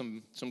lines or put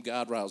some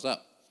guardrails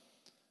up.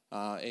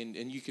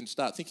 And you can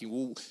start thinking,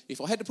 well, if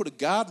I had to put a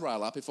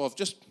guardrail up,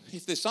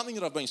 if there's something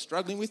that I've been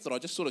struggling with that I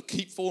just sort of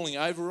keep falling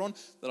over on,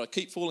 that I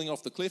keep falling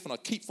off the cliff and I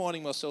keep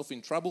finding myself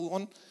in trouble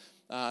on,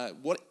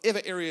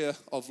 whatever area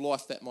of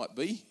life that might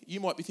be, you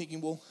might be thinking,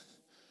 well,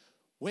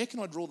 where can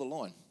I draw the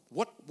line?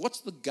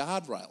 What's the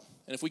guardrail?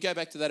 And if we go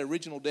back to that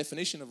original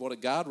definition of what a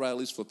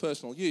guardrail is for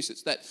personal use,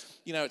 it's that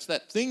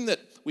thing that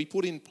we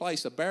put in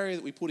place, a barrier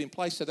that we put in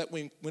place so that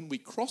when we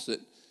cross it,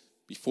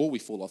 before we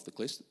fall off the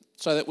cliff,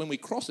 so that when we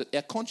cross it,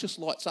 our conscience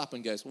lights up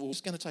and goes, well, we're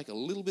just going to take a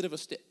little bit of a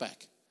step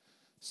back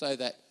so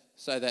that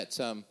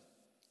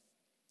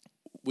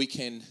we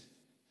can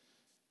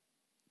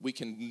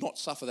not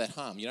suffer that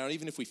harm.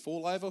 Even if we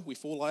fall over,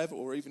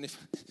 or even if,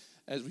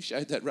 as we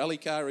showed that rally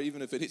car, or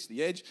even if it hits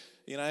the edge,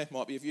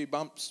 might be a few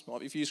bumps,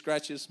 might be a few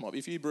scratches, might be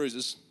a few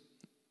bruises,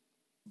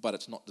 but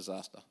it's not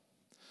disaster.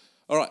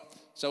 All right,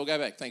 so we'll go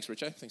back. Thanks,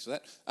 Richo. Thanks for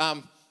that.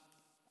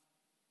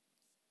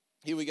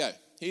 Here we go.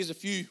 Here's a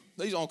few.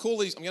 I'm going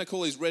to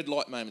call these red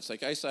light moments.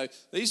 Okay, so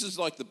this is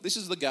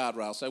the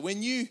guardrail. So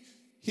when you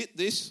hit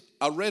this,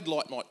 a red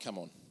light might come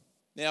on.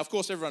 Now, of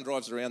course, everyone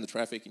drives around the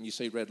traffic and you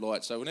see red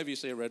lights. So whenever you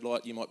see a red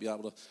light, you might be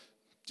able to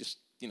just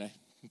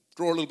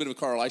draw a little bit of a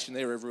correlation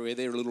there everywhere.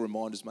 There are little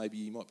reminders. Maybe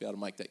you might be able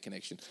to make that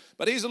connection.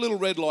 But here's a little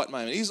red light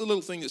moment. Here's a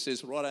little thing that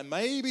says, righto,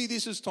 maybe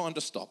this is time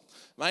to stop.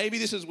 Maybe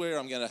this is where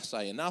I'm going to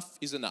say enough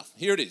is enough.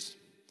 Here it is.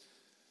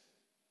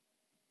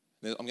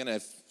 Now, I'm going to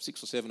have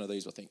 6 or 7 of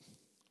these, I think.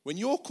 When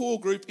your core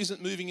group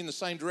isn't moving in the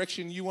same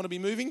direction you want to be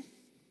moving,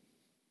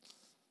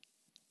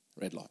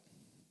 red light.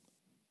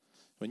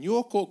 When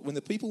your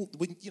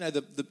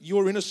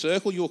your inner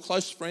circle, your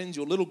close friends,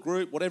 your little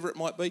group, whatever it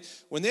might be,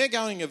 when they're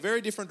going in a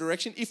very different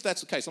direction, if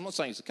that's the case, I'm not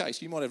saying it's the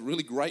case, you might have a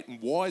really great and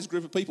wise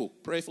group of people.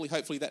 Prayerfully,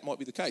 hopefully that might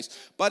be the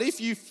case. But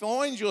if you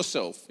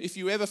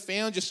ever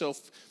found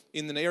yourself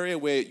in an area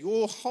where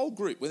your whole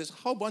group, where there's a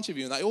whole bunch of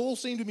you, and they all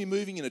seem to be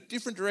moving in a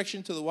different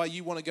direction to the way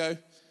you want to go,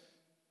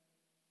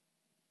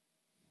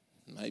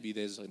 maybe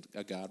there's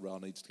a guardrail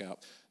needs to go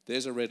up.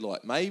 There's a red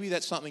light. Maybe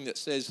that's something that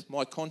says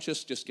my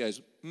conscience just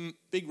goes,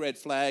 big red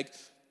flag.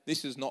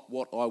 This is not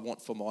what I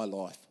want for my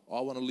life.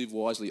 I want to live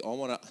wisely. I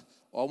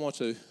want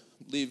to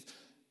live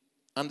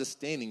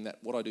understanding that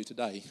what I do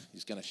today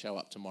is going to show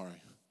up tomorrow.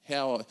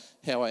 How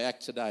I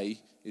act today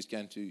is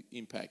going to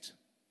impact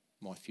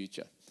my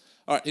future.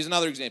 All right, here's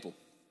another example.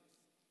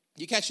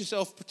 You catch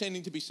yourself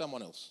pretending to be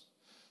someone else,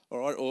 all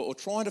right, or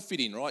trying to fit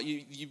in, right?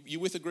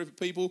 You're with a group of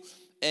people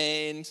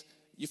and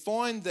you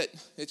find that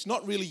it's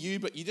not really you,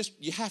 but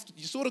you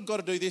sort of got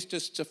to do this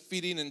just to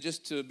fit in and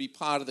just to be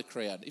part of the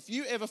crowd. If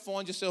you ever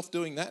find yourself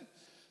doing that,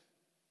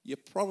 you're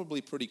probably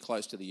pretty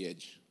close to the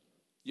edge.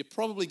 You're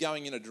probably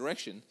going in a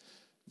direction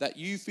that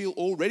you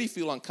already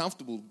feel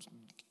uncomfortable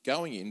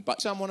going in,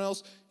 but someone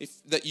else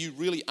that you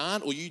really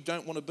aren't or you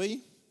don't want to be,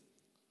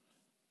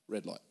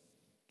 red light.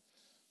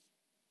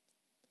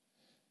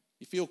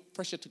 You feel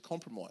pressure to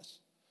compromise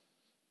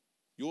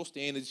your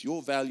standards,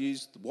 your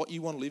values, what you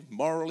want to live,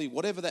 morally,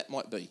 whatever that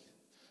might be,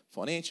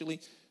 financially,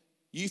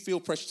 you feel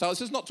pressure. So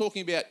this is not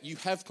talking about you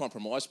have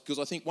compromised, because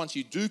I think once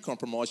you do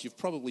compromise, you've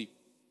probably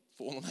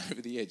fallen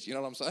over the edge. You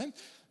know what I'm saying?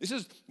 This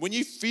is when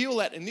you feel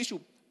that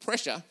initial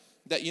pressure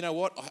that, you know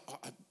what,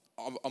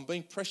 I'm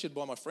being pressured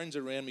by my friends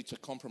around me to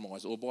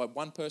compromise, or by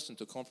one person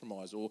to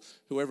compromise, or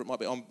whoever it might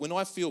be. When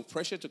I feel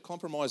pressure to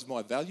compromise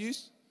my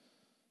values,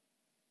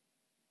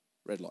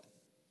 red light.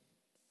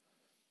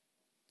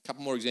 A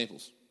couple more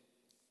examples.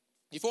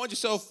 You find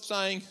yourself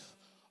saying,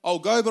 I'll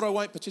go, but I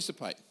won't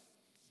participate.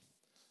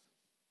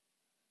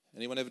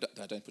 Anyone ever done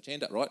that? Don't put your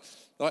hand up, right?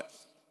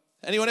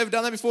 Anyone ever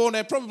done that before?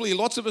 Now, probably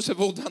lots of us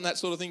have all done that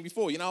sort of thing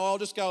before. I'll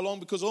just go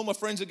along because all my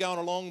friends are going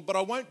along, but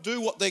I won't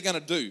do what they're going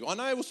to do. I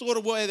know sort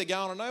of where they're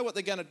going. I know what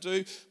they're going to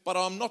do, but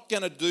I'm not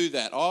going to do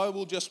that. I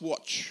will just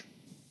watch.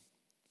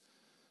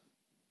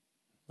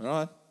 All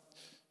right?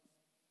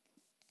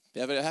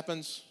 If it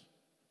happens,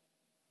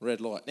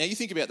 red light. Now, you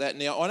think about that.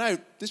 Now, I know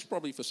this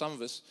probably for some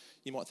of us,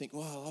 you might think,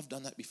 well, I've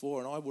done that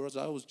before, and I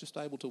was just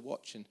able to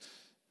watch. And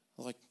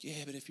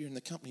yeah, but if you're in the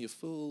company of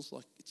fools,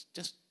 it's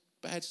just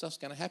bad stuff's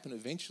going to happen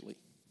eventually.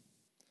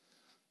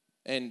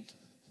 And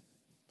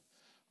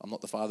I'm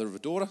not the father of a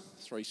daughter,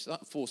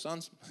 4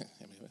 sons. How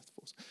many?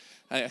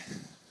 4.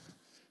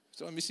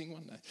 So I'm missing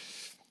one. No.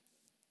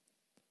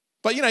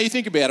 But, you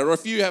think about it, or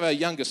if you have a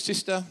younger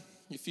sister,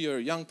 if you're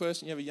a young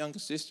person, you have a younger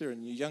sister,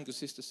 and your younger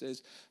sister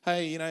says,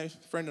 hey,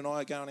 friend and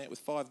I are going out with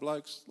 5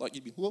 blokes, like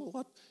you'd be,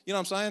 what? You know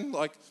what I'm saying?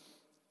 Like,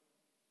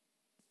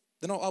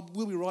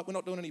 we'll be right, we're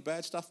not doing any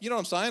bad stuff. You know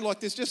what I'm saying? Like,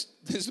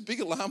 there's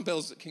big alarm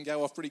bells that can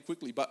go off pretty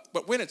quickly. But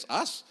when it's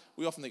us,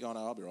 we often think, oh, no,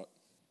 I'll be right.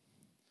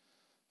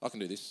 I can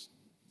do this.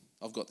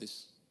 I've got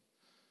this.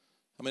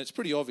 I mean, it's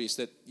pretty obvious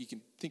that you can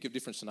think of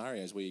different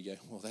scenarios where you go,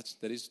 well,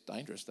 that is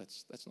dangerous.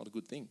 That's not a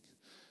good thing.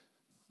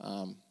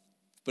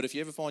 But if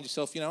you ever find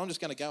yourself, I'm just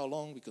going to go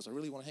along because I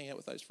really want to hang out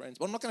with those friends,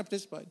 but I'm not going to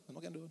participate. I'm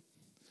not going to do it.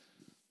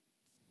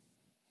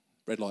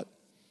 Red light.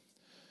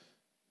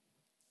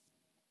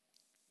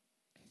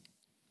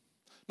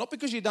 Not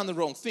because you've done the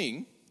wrong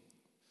thing,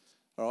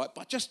 all right,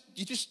 but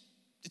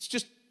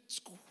it's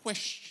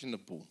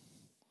questionable.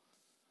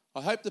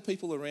 I hope the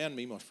people around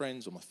me, my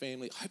friends or my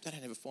family, I hope they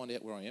don't ever find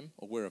out where I am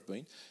or where I've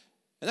been.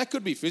 And that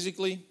could be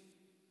physically.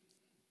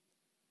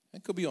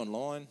 That could be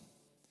online.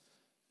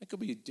 That could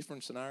be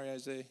different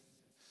scenarios there.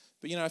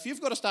 But, if you've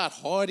got to start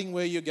hiding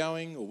where you're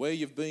going or where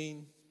you've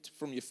been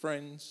from your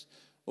friends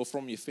or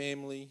from your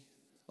family,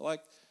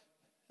 like,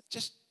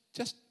 just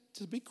it's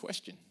a big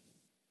question.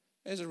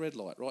 There's a red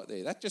light right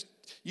there.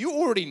 You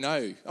already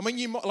know. I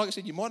mean, like I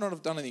said, you might not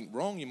have done anything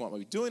wrong. You might not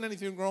be doing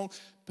anything wrong,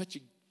 but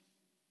you're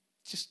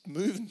just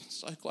moving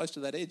so close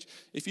to that edge.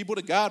 If you put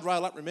a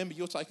guardrail up, remember,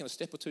 you're taking a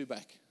step or 2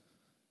 back,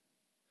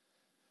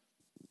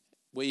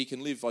 where you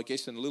can live, I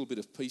guess, in a little bit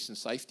of peace and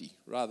safety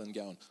rather than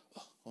going,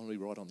 I want to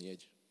be right on the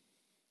edge.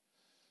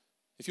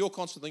 If your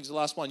constant things, the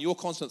last one, your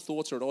constant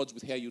thoughts are at odds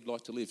with how you'd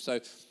like to live. So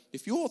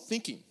if you're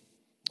thinking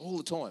all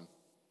the time,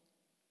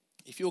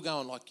 if you're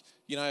going like,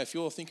 if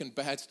you're thinking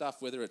bad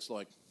stuff, whether it's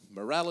like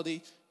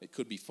morality, it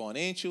could be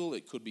financial,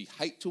 it could be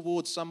hate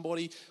towards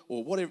somebody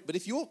or whatever. But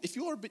if you're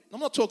a bit, I'm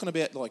not talking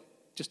about like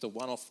just a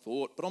one-off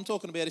thought, but I'm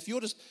talking about if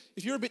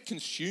you're a bit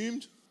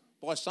consumed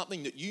by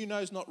something that you know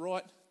is not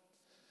right,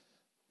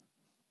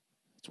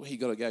 it's where you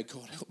got to go,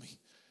 God,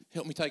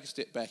 help me take a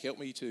step back, help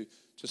me to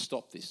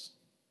stop this.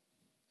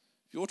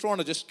 If you're trying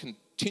to just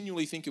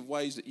continually think of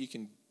ways that you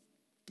can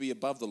be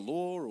above the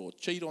law or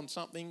cheat on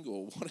something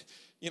or what,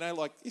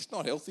 it's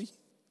not healthy.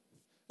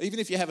 Even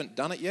if you haven't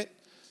done it yet,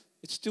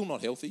 it's still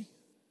not healthy.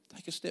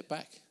 Take a step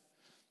back.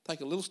 Take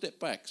a little step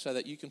back so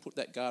that you can put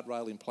that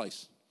guardrail in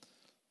place.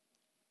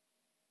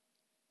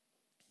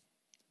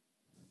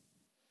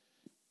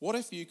 What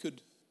if you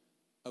could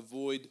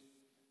avoid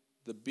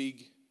the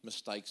big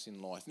mistakes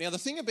in life? Now, the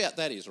thing about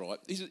that is, right,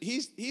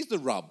 here's the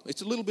rub.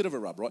 It's a little bit of a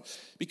rub, right?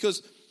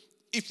 Because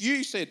if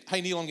you said, hey,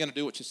 Neil, I'm going to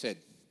do what you said.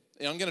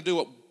 I'm going to do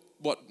what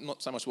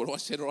not so much what I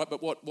said, right,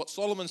 but what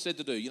Solomon said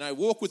to do.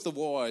 Walk with the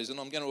wise, and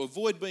I'm going to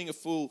avoid being a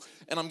fool,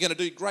 and I'm going to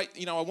do great.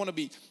 I want to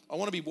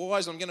be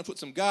wise. I'm going to put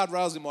some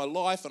guardrails in my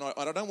life, and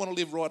I don't want to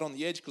live right on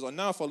the edge because I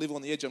know if I live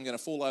on the edge, I'm going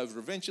to fall over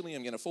eventually.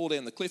 I'm going to fall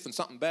down the cliff, and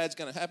something bad's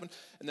going to happen,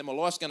 and then my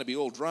life's going to be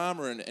all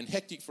drama and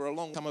hectic for a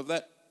long time of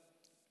that.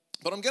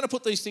 But I'm going to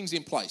put these things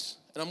in place,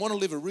 and I want to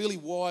live a really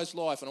wise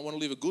life, and I want to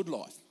live a good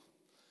life.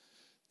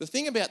 The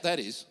thing about that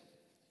is,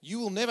 you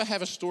will never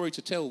have a story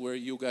to tell where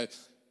you'll go,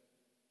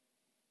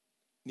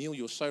 Neil,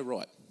 you're so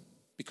right,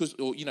 because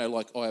you'll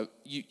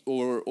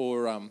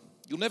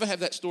never have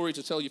that story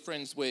to tell your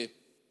friends where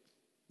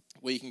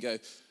you can go,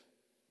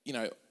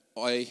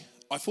 I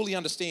fully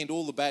understand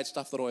all the bad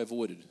stuff that I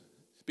avoided,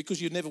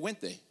 because you never went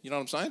there. You know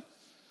what I'm saying?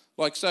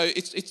 Like, so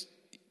it's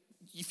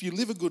if you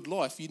live a good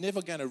life, you're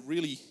never going to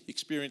really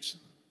experience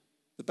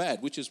the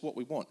bad, which is what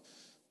we want.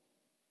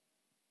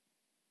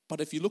 But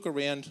if you look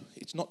around,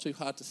 it's not too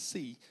hard to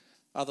see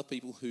other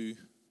people who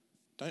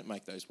don't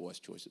make those wise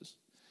choices.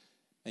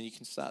 And you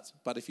can start,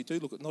 but if you do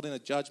look at, not in a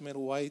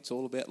judgmental way, it's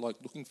all about like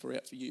looking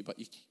out for you, but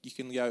you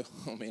can go,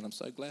 oh man, I'm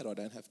so glad I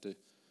don't have to,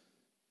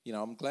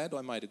 I'm glad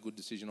I made a good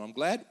decision. I'm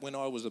glad when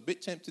I was a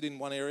bit tempted in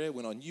one area,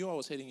 when I knew I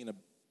was heading in a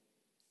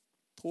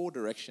poor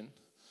direction,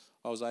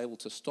 I was able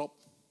to stop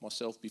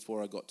myself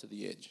before I got to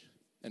the edge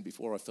and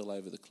before I fell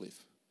over the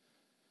cliff.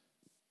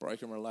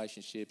 Broken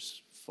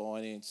relationships,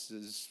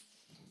 finances,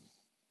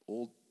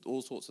 all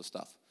sorts of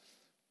stuff.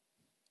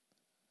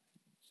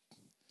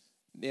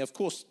 Now, of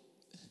course,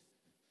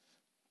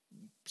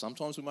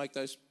 sometimes we make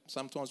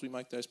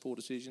those poor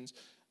decisions,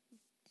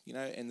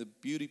 and the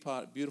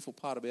beautiful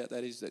part about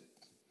that is that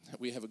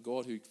we have a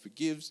God who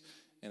forgives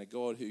and a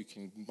God who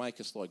can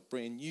make us like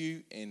brand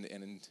new.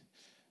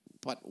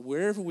 But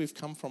wherever we've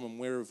come from and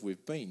wherever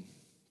we've been,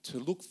 to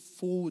look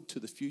forward to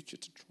the future,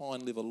 to try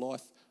and live a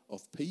life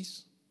of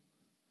peace,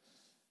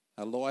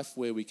 a life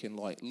where we can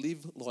like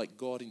live like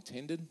God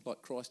intended,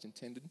 like Christ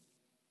intended.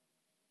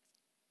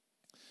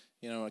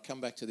 I come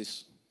back to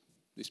this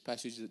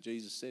passage that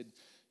Jesus said,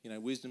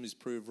 wisdom is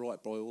proved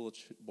right by all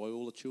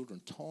the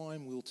children.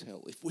 Time will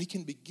tell. If we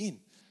can begin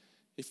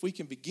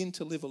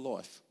to live a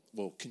life,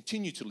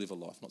 continue to live a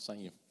life, not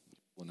saying you're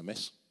in a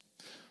mess,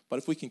 but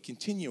if we can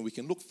continue, we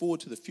can look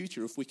forward to the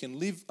future. If we can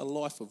live a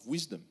life of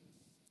wisdom,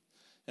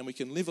 and we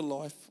can live a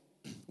life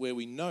where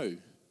we know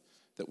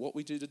that what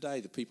we do today,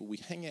 the people we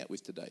hang out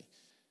with today,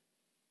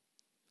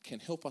 can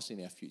help us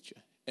in our future.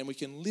 And we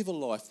can live a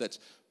life that's,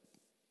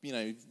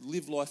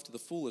 live life to the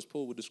full, as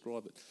Paul would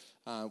describe it.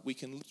 We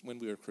can live when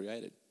we were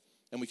created.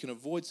 And we can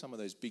avoid some of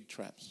those big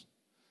traps.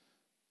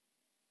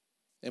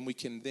 And we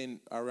can then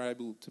are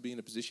able to be in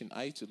a position,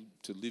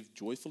 to live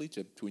joyfully,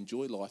 to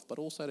enjoy life, but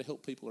also to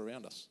help people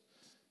around us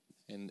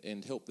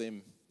and help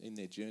them in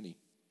their journey.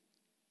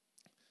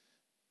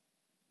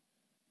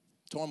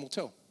 Time will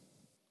tell.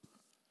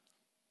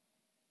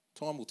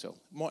 Time will tell.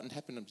 It mightn't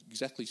happen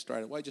exactly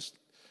straight away, just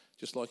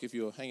like if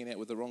you're hanging out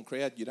with the wrong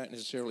crowd, you don't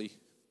necessarily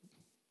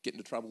get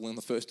into trouble on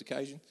the first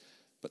occasion,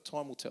 but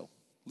time will tell.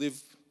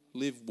 Live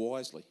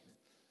wisely.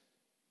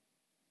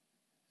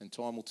 And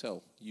time will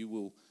tell. You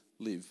will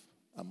live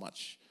a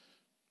much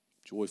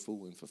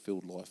joyful and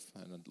fulfilled life,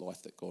 and a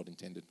life that God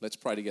intended. Let's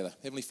pray together.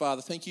 Heavenly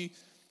Father, thank you.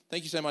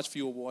 Thank you so much for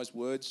your wise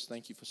words.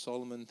 Thank you for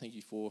Solomon. Thank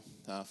you for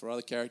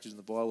other characters in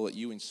the Bible that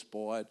you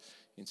inspired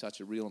in such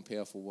a real and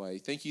powerful way.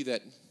 Thank you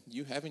that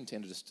you have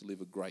intended us to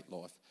live a great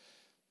life.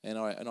 And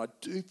I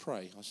do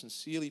pray, I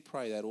sincerely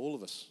pray that all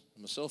of us,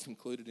 myself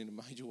included in a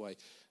major way,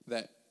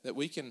 that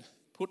we can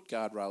put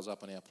guardrails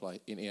up in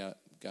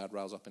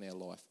our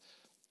life,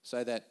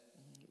 so that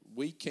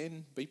we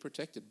can be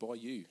protected by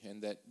you,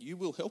 and that you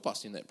will help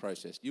us in that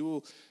process.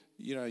 You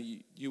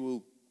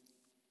will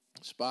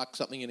spark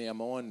something in our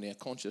mind and our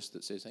conscience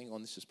that says, hang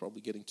on, this is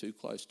probably getting too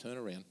close, turn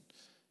around,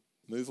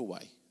 move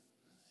away.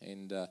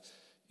 And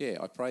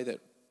I pray that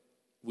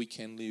we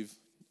can live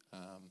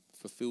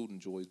fulfilled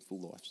and joyful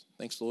lives.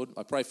 Thanks, Lord.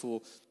 I pray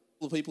for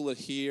all the people that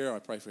are here. I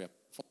pray for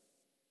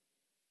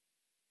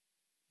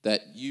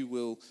that you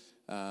will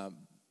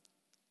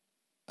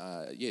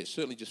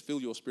certainly just fill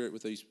your spirit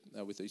with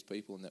these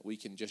people, and that we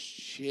can just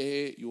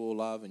share your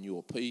love and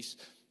your peace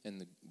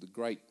and the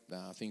great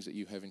things that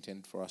you have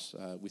intended for us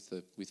with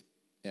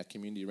our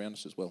community around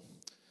us as well.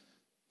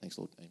 Thanks,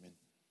 Lord.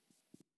 Amen.